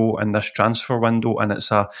weeks to go in this transfer window, and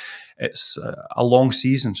it's a long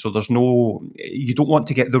season. So you don't want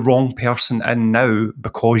to get the wrong person in now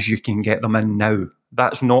because you can get them in now.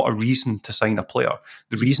 That's not a reason to sign a player.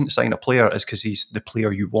 The reason to sign a player is because he's the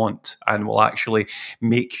player you want and will actually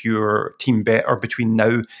make your team better between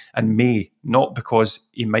now and May, not because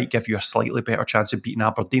he might give you a slightly better chance of beating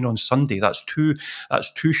Aberdeen on Sunday. That's too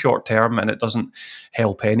short term, and it doesn't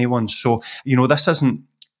help anyone. So,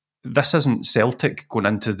 this isn't Celtic going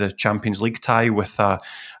into the Champions League tie with a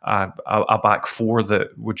back four that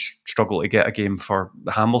would struggle to get a game for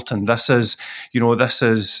Hamilton. This is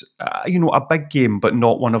a big game, but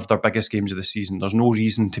not one of their biggest games of the season. There's no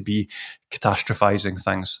reason to be catastrophising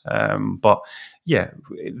things. But yeah,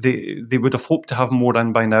 they would have hoped to have more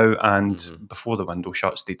in by now, and before the window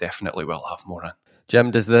shuts, they definitely will have more in.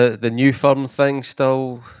 Jim, does the New Firm thing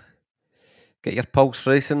still get your pulse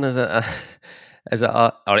racing? Is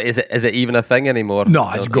it even a thing anymore? No,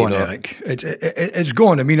 it's gone, Eric. It's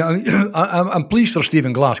gone. I mean, I'm pleased for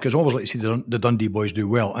Stephen Glass, because I always like to see the Dundee boys do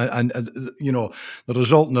well. And the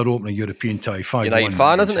result in their opening European tie, 5-1. United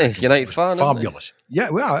fan, isn't he? United fan, fabulous. Yeah,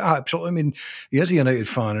 well, absolutely. I mean, he is a United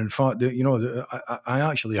fan. In fact, I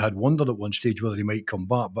actually had wondered at one stage whether he might come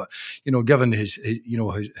back, but given his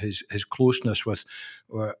closeness with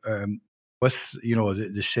the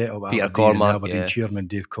set of Aberdeen chairman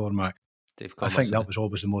Dave Cormack. I think that was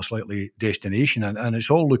always the most likely destination, and it's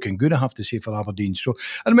all looking good, I have to say, for Aberdeen. So,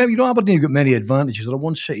 and remember, Aberdeen have got many advantages. They're a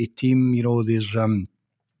one-city team. There's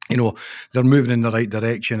they're moving in the right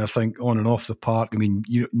direction, I think, on and off the park. I mean,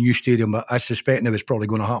 new stadium, I suspect now it's probably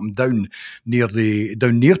going to happen down near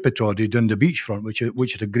Pittodrie, down the beachfront, which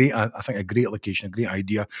is a great location, a great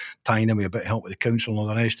idea, tying in with a bit of help with the council and all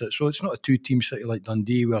the rest of it. So it's not a two-team city like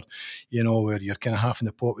Dundee where you're kind of half in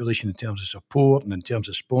the population in terms of support and in terms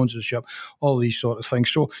of sponsorship, all these sort of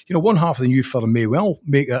things. So, one half of the New Firm may well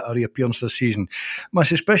make a reappearance this season. My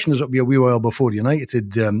suspicion is it'll be a wee while before United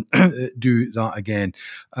do that again.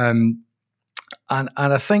 And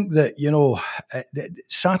I think that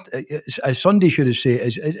as Sunday should have said,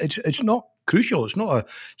 it's not crucial. It's not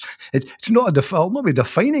a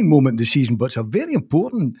defining moment in the season, but it's a very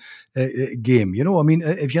important game. I mean,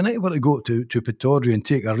 if United were to go to Pittodrie and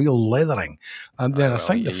take a real leathering, then I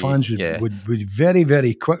think the fans would very,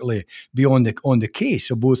 very quickly be on the case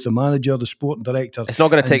of both the manager, the sporting director. It's not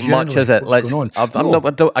going to take much, is it?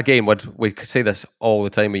 We say this all the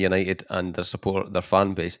time with United and their support, their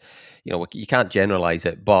fan base. You can't generalise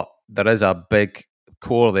it, but there is a big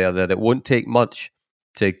core there that it won't take much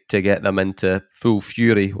to get them into full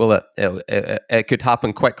fury, will it? It could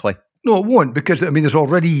happen quickly. No, it won't, because, I mean, there's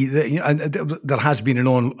already, there has been an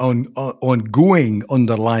ongoing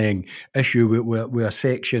underlying issue with a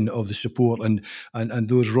section of the support and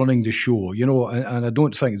those running the show, and I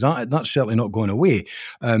don't think that's certainly not going away.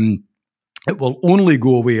 it will only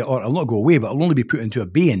go away, or it'll not go away, but it'll only be put into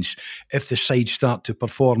abeyance if the sides start to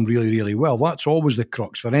perform really, really well. That's always the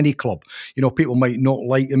crux for any club. People might not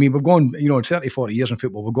like, we've gone, in 30, 40 years in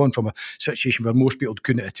football, we've gone from a situation where most people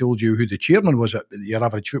couldn't have told you who the chairman was at your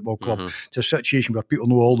average football club to a situation where people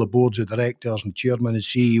know all the boards of directors and chairmen and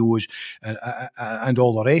CEOs and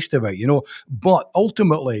all the rest of it, But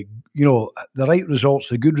ultimately, the right results,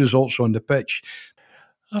 the good results on the pitch.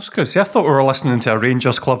 I was going to say, I thought we were listening to a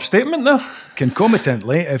Rangers club statement there.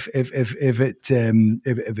 Concomitantly, if it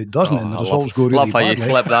doesn't, and the results go really love how badly. You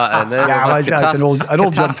slip that in there. That's an old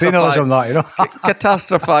John Trainerism, that,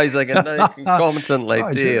 Catastrophising and concomitantly.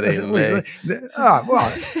 I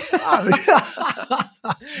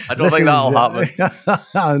don't think that'll happen.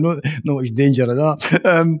 No much danger of that.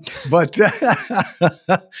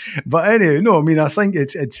 But anyway, I think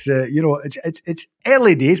it's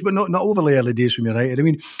early days, but not overly early days from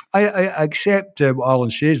United. I accept what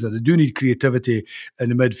Alan says, that they do need creativity in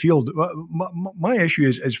the midfield. My issue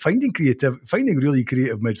is finding really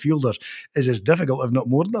creative midfielders is as difficult, if not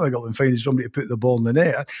more difficult, than finding somebody to put the ball in the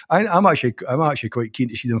net. I'm actually quite keen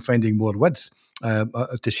to see them finding more width.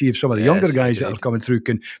 To see if some of the younger guys that are coming through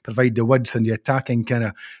can provide the width and the attacking kind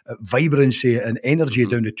of vibrancy and energy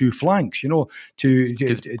down the two flanks,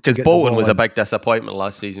 because Bolton was a big disappointment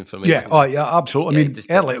last season for me. Yeah, absolutely.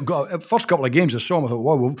 First couple of games I saw them, I thought,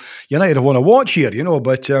 wow, United have won a watch here,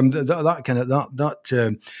 but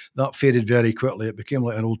that faded very quickly. It became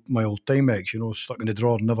like my old Timex, stuck in the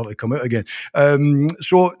drawer and never to come out again. I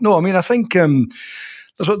think.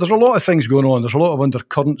 There's a lot of things going on. There's a lot of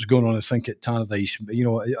undercurrents going on, I think, at Tannadice.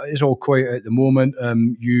 It's all quiet at the moment.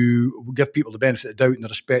 You give people the benefit of the doubt in the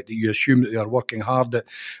respect that you assume that they are working hard at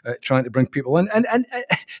trying to bring people in. And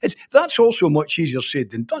that's also much easier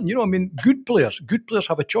said than done. Good players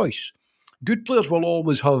have a choice. Good players will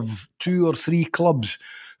always have 2 or 3 clubs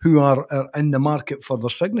who are in the market for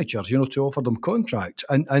their signatures, to offer them contracts.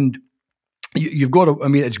 And you've got to,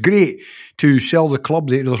 it's great to sell the club.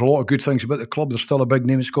 There's a lot of good things about the club. There's still a big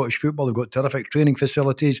name in Scottish football. They've got terrific training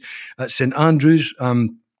facilities at St Andrews. There's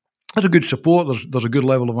a good support. There's a good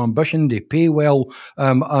level of ambition. They pay well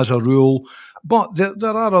as a rule. But there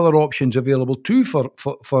are other options available too for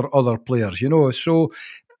other players, So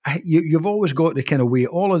you've always got to kind of weigh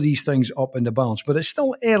all of these things up in the balance. But it's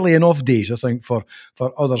still early enough days, I think, for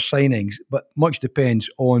other signings. But much depends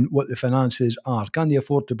on what the finances are. Can they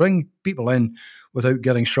afford to bring people in without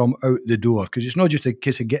getting some out the door? Because it's not just a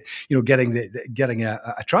case of getting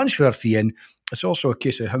a transfer fee in. It's also a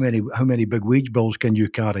case of how many big wage bills can you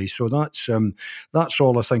carry. So that's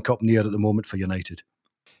all I think up in the air at the moment for United.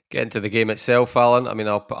 Getting to the game itself, Alan.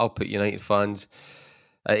 I'll put United fans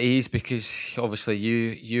at ease, because obviously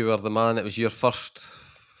you are the man. It was your first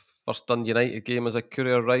Dundee United game as a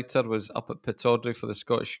courier writer, was up at Pittodrie for the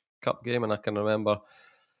Scottish Cup game, and I can remember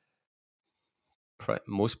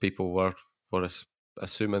most people were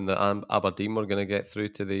assuming that Aberdeen were going to get through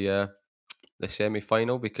to the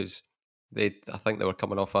semi-final, because I think they were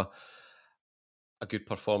coming off a good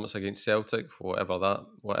performance against Celtic, whatever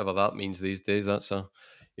that means these days. That's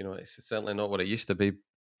it's certainly not what it used to be.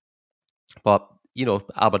 But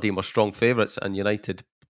Aberdeen were strong favourites, and United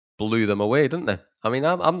blew them away, didn't they?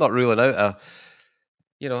 I'm not ruling out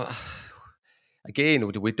again,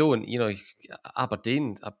 we don't,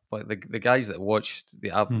 Aberdeen, the guys that watched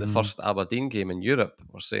the first Aberdeen game in Europe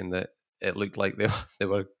were saying that it looked like they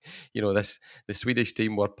were the Swedish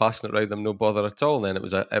team were passing it around them, no bother at all. And then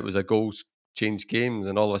it was a goals change games,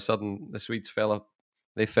 and all of a sudden the Swedes fell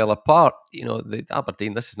apart. The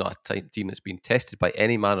Aberdeen, this is not a team that's been tested by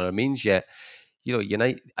any manner of means yet.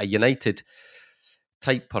 A United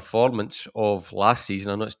type performance of last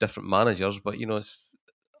season. I know it's different managers, but it's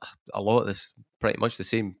a lot of this pretty much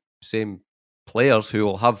the same players who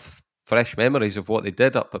will have fresh memories of what they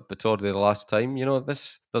did up at Pittodrie the last time.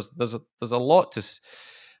 There's a lot to.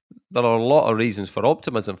 There are a lot of reasons for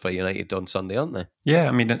optimism for United on Sunday, aren't there?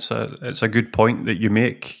 Yeah, it's a good point that you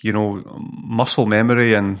make. Muscle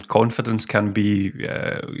memory and confidence can be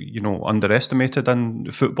underestimated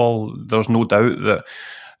in football. There's no doubt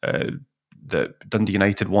that Dundee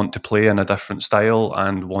United want to play in a different style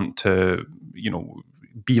and want to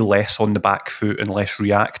be less on the back foot and less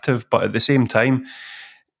reactive, but at the same time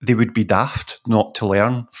they would be daft not to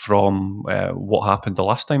learn from what happened the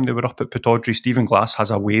last time they were up at Pittodrie. Stephen Glass has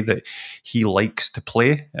a way that he likes to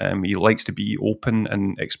play. He likes to be open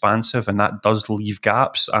and expansive, and that does leave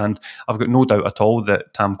gaps. And I've got no doubt at all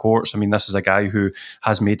that Tam Courts, this is a guy who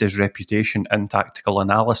has made his reputation in tactical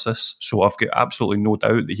analysis. So I've got absolutely no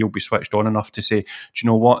doubt that he'll be switched on enough to say, do you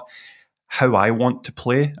know what? How I want to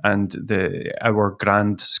play and our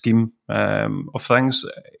grand scheme of things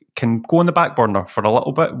can go on the back burner for a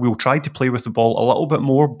little bit. We'll try to play with the ball a little bit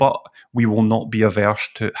more, but we will not be averse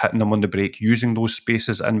to hitting them on the break, using those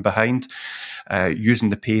spaces in behind,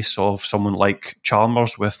 using the pace of someone like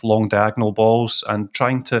Chalmers with long diagonal balls, and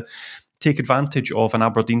trying to take advantage of an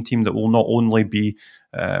Aberdeen team that will not only be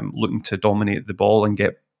looking to dominate the ball and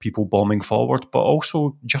get people bombing forward, but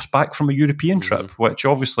also just back from a European trip, which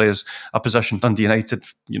obviously is a position Dundee United,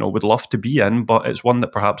 would love to be in, but it's one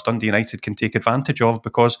that perhaps Dundee United can take advantage of,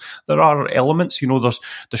 because there are elements, there's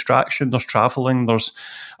distraction, there's travelling, there's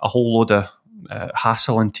a whole load of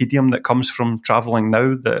hassle and tedium that comes from travelling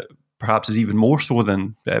now that perhaps is even more so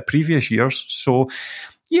than previous years. So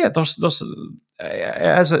yeah,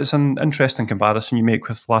 it's an interesting comparison you make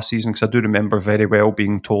with last season, because I do remember very well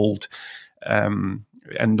being told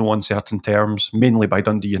in no uncertain terms, mainly by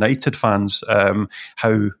Dundee United fans,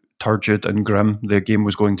 how turgid and grim the game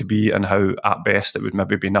was going to be, and how at best it would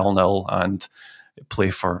maybe be 0-0 and play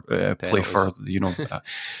for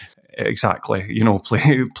exactly,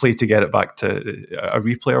 play to get it back to a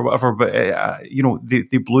replay or whatever. But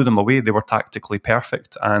they blew them away. They were tactically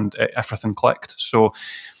perfect, and everything clicked. So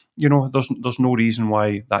there's no reason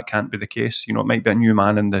why that can't be the case. It might be a new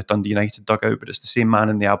man in the Dundee United dugout, but it's the same man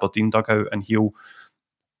in the Aberdeen dugout, and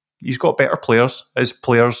he's got better players. His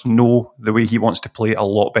players know the way he wants to play a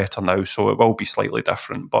lot better now, so it will be slightly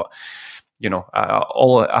different. But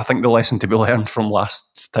I think the lesson to be learned from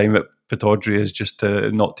last time at Pittodrie is just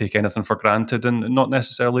to not take anything for granted, and not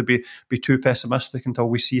necessarily be too pessimistic until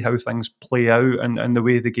we see how things play out and the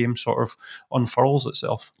way the game sort of unfurls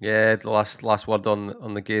itself. Yeah, the last word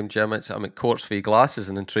on the game, Jim. Courts v Glass is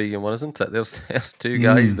an intriguing one, isn't it? There's two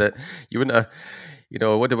guys that you wouldn't have.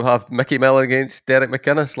 What did we have? Mickey Miller against Derek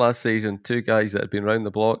McInnes last season. Two guys that had been round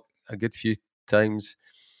the block a good few times.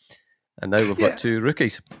 And now we've got two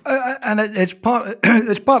rookies. And it's part of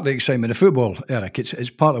the excitement of football, Eric.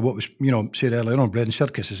 It's part of what was said earlier on, bread and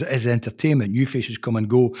circus, is entertainment. New faces come and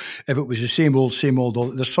go. If it was the same old,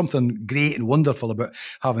 there's something great and wonderful about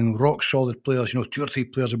having rock solid players, 2 or 3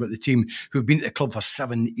 players about the team who've been at the club for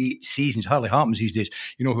 7-8 seasons. Hardly happens these days,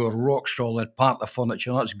 who are rock solid, part of the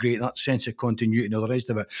furniture. That's great, that sense of continuity and all the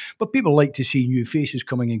rest of it. But people like to see new faces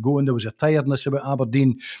coming and going. There was a tiredness about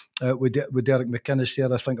Aberdeen with Derek McInnes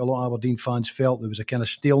there. I think a lot of Aberdeen fans felt there was a kind of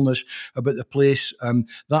staleness about the place.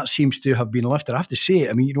 That seems to have been lifted. I have to say,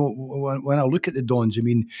 when I look at the Dons,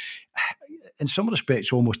 in some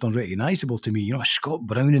respects, almost unrecognisable to me. Scott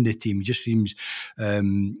Brown in the team just seems, I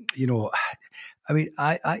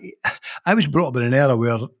was brought up in an era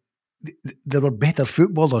where there were better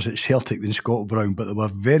footballers at Celtic than Scott Brown, but there were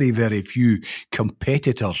very, very few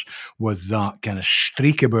competitors with that kind of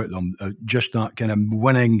streak about them, just that kind of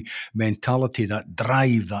winning mentality, that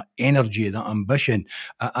drive, that energy, that ambition.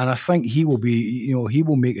 And I think he will be, he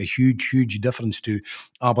will make a huge, huge difference to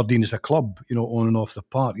Aberdeen as a club, on and off the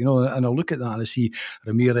park. And I look at that and I see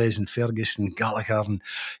Ramirez and Ferguson, Gallagher and,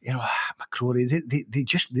 McCrory,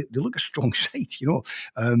 they look a strong side,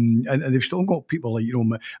 and they've still got people like,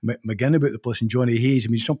 McGinn about the place and Johnny Hayes.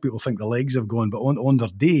 Some people think the legs have gone, but on their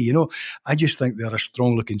day, I just think they're a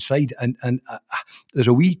strong looking side. And there's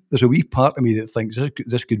a wee part of me that thinks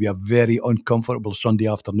this could be a very uncomfortable Sunday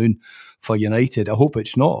afternoon for United. I hope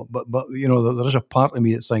it's not, but there is a part of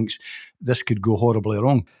me that thinks this could go horribly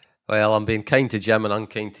wrong. Well, I'm being kind to Jim and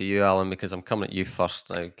unkind to you, Alan, because I'm coming at you first.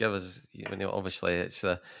 Now, give us, obviously it's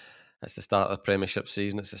the start of the Premiership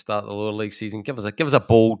season. It's the start of the lower league season. Give us a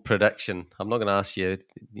bold prediction. I'm not going to ask you,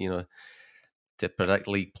 to predict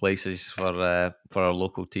league places for our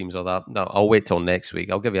local teams or that. No, I'll wait till next week.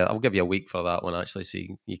 I'll give you a week for that one.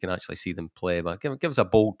 You can actually see them play. But give us a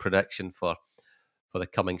bold prediction for the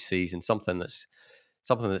coming season. Something that's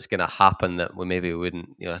going to happen that we maybe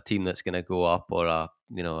wouldn't. A team that's going to go up, or a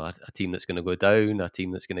team that's going to go down, a team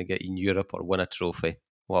that's going to get in Europe or win a trophy.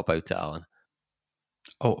 What about it, Alan?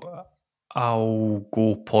 I'll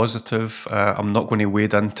go positive. I'm not going to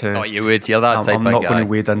wade into... Oh, you would? You're that type of guy. I'm not going to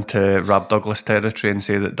wade into Rab Douglas territory and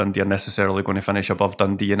say that Dundee are necessarily going to finish above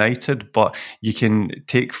Dundee United, but you can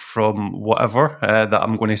take from whatever that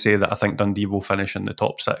I'm going to say that I think Dundee will finish in the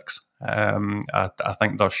top 6. I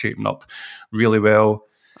think they're shaping up really well.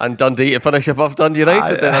 And Dundee to finish above Dundee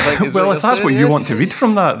United, then I think. Well, if that's what you want to read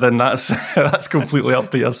from that, then that's completely up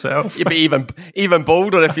to yourself. You'd be even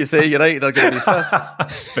bolder if you say United are going to be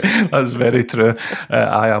 5th. That's very true.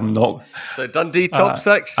 I am not. So Dundee top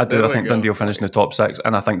 6. I do. I think Dundee will finish in the top 6,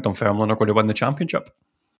 and I think Dunfermline are going to win the championship.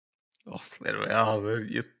 Oh, there we are.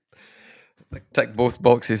 You tick both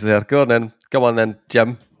boxes there. Go on then,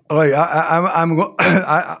 Jim. Right,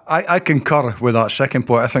 I concur with that second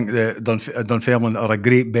point. I think the Dunfermline are a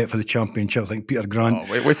great bet for the championship. I think Peter Grant.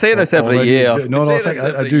 We say this every year. I think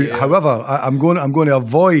I do. Year. However, I'm going to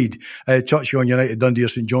avoid touching on United, Dundee, or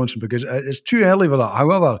St Johnstone because it's too early for that.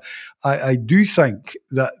 However, I do think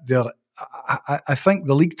that I think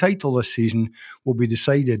the league title this season will be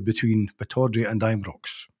decided between Pittodrie and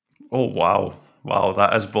Ibrox. Oh wow,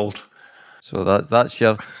 that is bold. So that's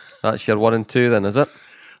your 1 and 2 then, is it?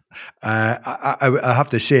 I have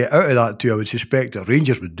to say, out of that two, I would suspect that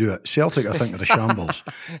Rangers would do it. Celtic, I think, are a shambles.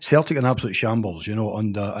 Celtic, an absolute shambles.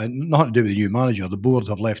 And nothing to do with the new manager. The board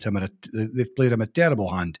have left him they've played him a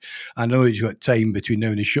terrible hand. I know he's got time between now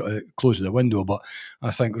and the close of the window, but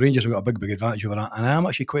I think Rangers have got a big advantage over that. And I'm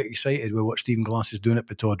actually quite excited with what Stephen Glass is doing at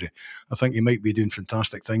Pittodrie. I think he might be doing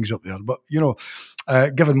fantastic things up there. But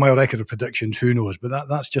given my record of predictions, who knows? But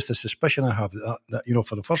that's just a suspicion I have that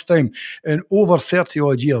for the first time in over 30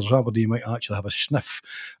 odd years, Aberdeen might actually have a sniff.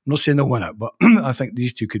 I'm not saying they'll win it, but I think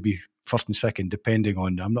these two could be first and second, depending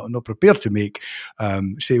on. I'm not prepared to make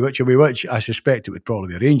say which will be which. I suspect it would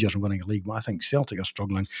probably be Rangers winning a league, but I think Celtic are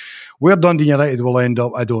struggling. Where Dundee United will end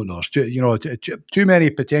up, I don't know. There's too many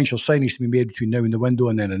potential signings to be made between now and the window,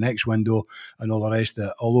 and then the next window, and all the rest of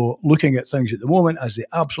it. Although looking at things at the moment, as they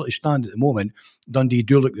absolutely stand at the moment, Dundee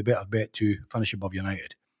do look the better bet to finish above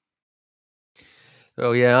United.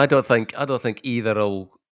 Well, yeah, I don't think either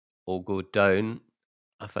will go down.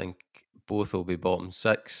 I think both will be bottom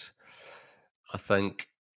 6. I'd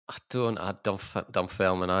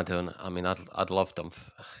Dunfermline. I'd love I'd love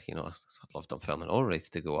Dunfermline or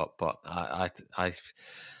Raith to go up, but I've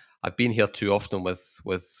been here too often with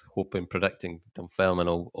hoping, predicting Dunfermline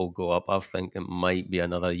will go up. I think it might be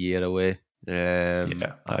another year away. I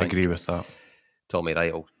agree with that. Tommy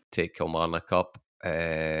Wright will take Kilmarnock up,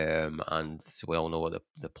 and we all know what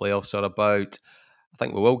the playoffs are about. I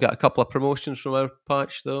think we will get a couple of promotions from our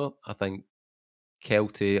patch, though. I think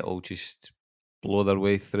Kelty will just blow their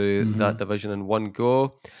way through that division in one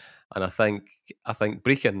go, and I think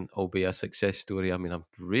Brechin will be a success story. I mean, I've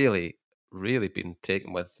really, really been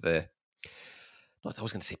taken with I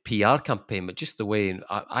was going to say PR campaign, but just the way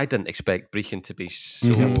I didn't expect Brechin to be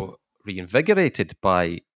so reinvigorated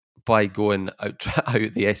by going out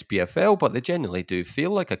the SPFL, but they genuinely do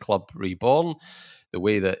feel like a club reborn. The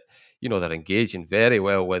way that they're engaging very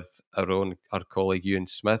well with our colleague Ewan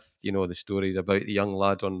Smith. The stories about the young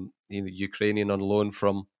lad the Ukrainian on loan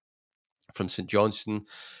from St Johnstone.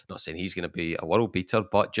 Not saying he's going to be a world beater,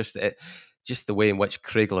 but just the way in which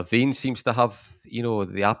Craig Levine seems to have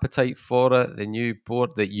the appetite for it. The new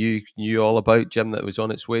board that you knew all about, Jim, that was on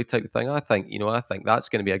its way type of thing. I think that's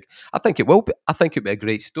going to be I think it'll be a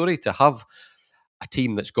great story to have a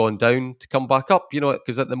team that's gone down to come back up,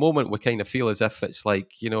 because at the moment we kind of feel as if it's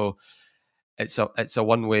like, it's a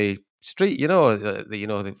one-way street,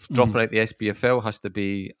 the dropping out the SPFL has to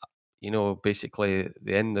be, basically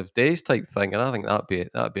the end of days type thing. And I think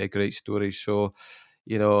that'd be a great story. So,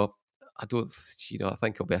 I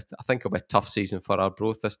think it'll be a tough season for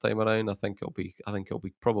Arbroath this time around. I think it'll be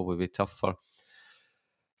probably be tough for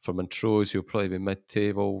Montrose, who'll probably be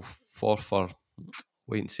mid-table. Forfar,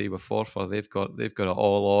 wait and see with Forfar. They've got it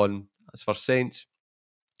all on. As for Saints,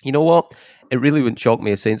 you know what? It really wouldn't shock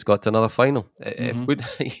me if Saints got to another final. It would,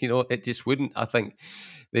 it just wouldn't. I think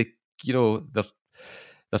they're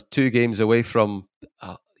 2 games away from,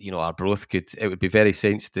 Arbroath it would be very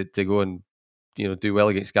Saints to go and, do well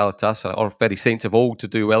against Galatasaray, or very Saints of old to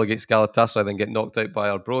do well against Galatasaray, then get knocked out by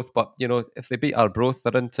Arbroath. But, if they beat Arbroath,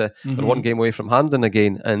 they're 1 game away from Hampden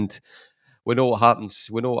again. And we know what happens.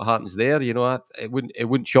 We know what happens there. It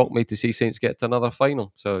wouldn't shock me to see Saints get to another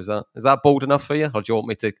final. So is that bold enough for you, or do you want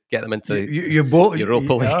me to get them into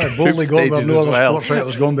Europa League? Yeah, boldly gone where no other sports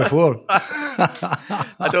writers gone before.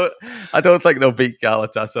 I don't think they'll beat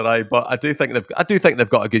Galatasaray, but I do think they've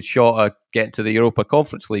got a good shot at getting to the Europa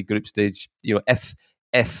Conference League group stage.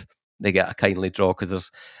 If they get a kindly draw, because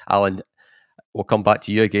there's Alan. We'll come back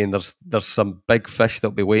to you again. There's some big fish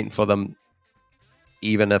that'll be waiting for them.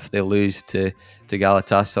 Even if they lose to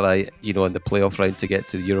Galatasaray, in the playoff round to get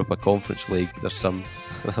to the Europa Conference League, there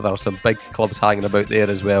are some big clubs hanging about there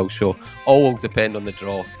as well. So all will depend on the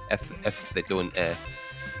draw if they don't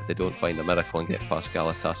find a miracle and get past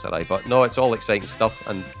Galatasaray. But no, it's all exciting stuff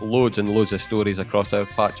and loads of stories across our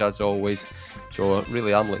patch as always. So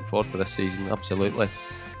really, I'm looking forward to this season. Absolutely.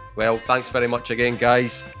 Well, thanks very much again,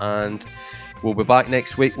 guys, and we'll be back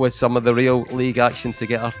next week with some of the real league action to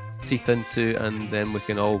get our teeth into, and then we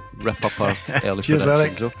can all rip up our early cheers,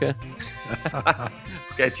 predictions. Eric. Okay.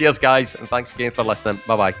 Okay, cheers, guys, and thanks again for listening.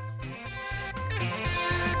 Bye bye.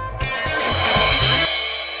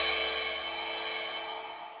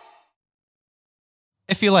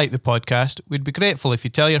 If you like the podcast, we'd be grateful if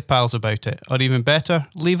you tell your pals about it, or even better,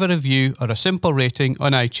 leave a review or a simple rating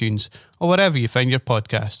on iTunes or wherever you find your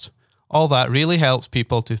podcasts. All that really helps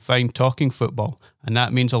people to find Talking Football, and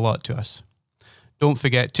that means a lot to us. Don't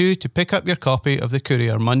forget to pick up your copy of The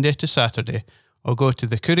Courier Monday to Saturday, or go to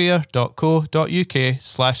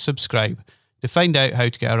thecourier.co.uk/subscribe to find out how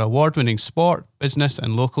to get our award-winning sport, business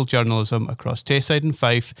and local journalism across Tayside and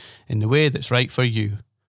Fife in the way that's right for you.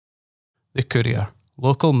 The Courier.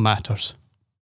 Local matters.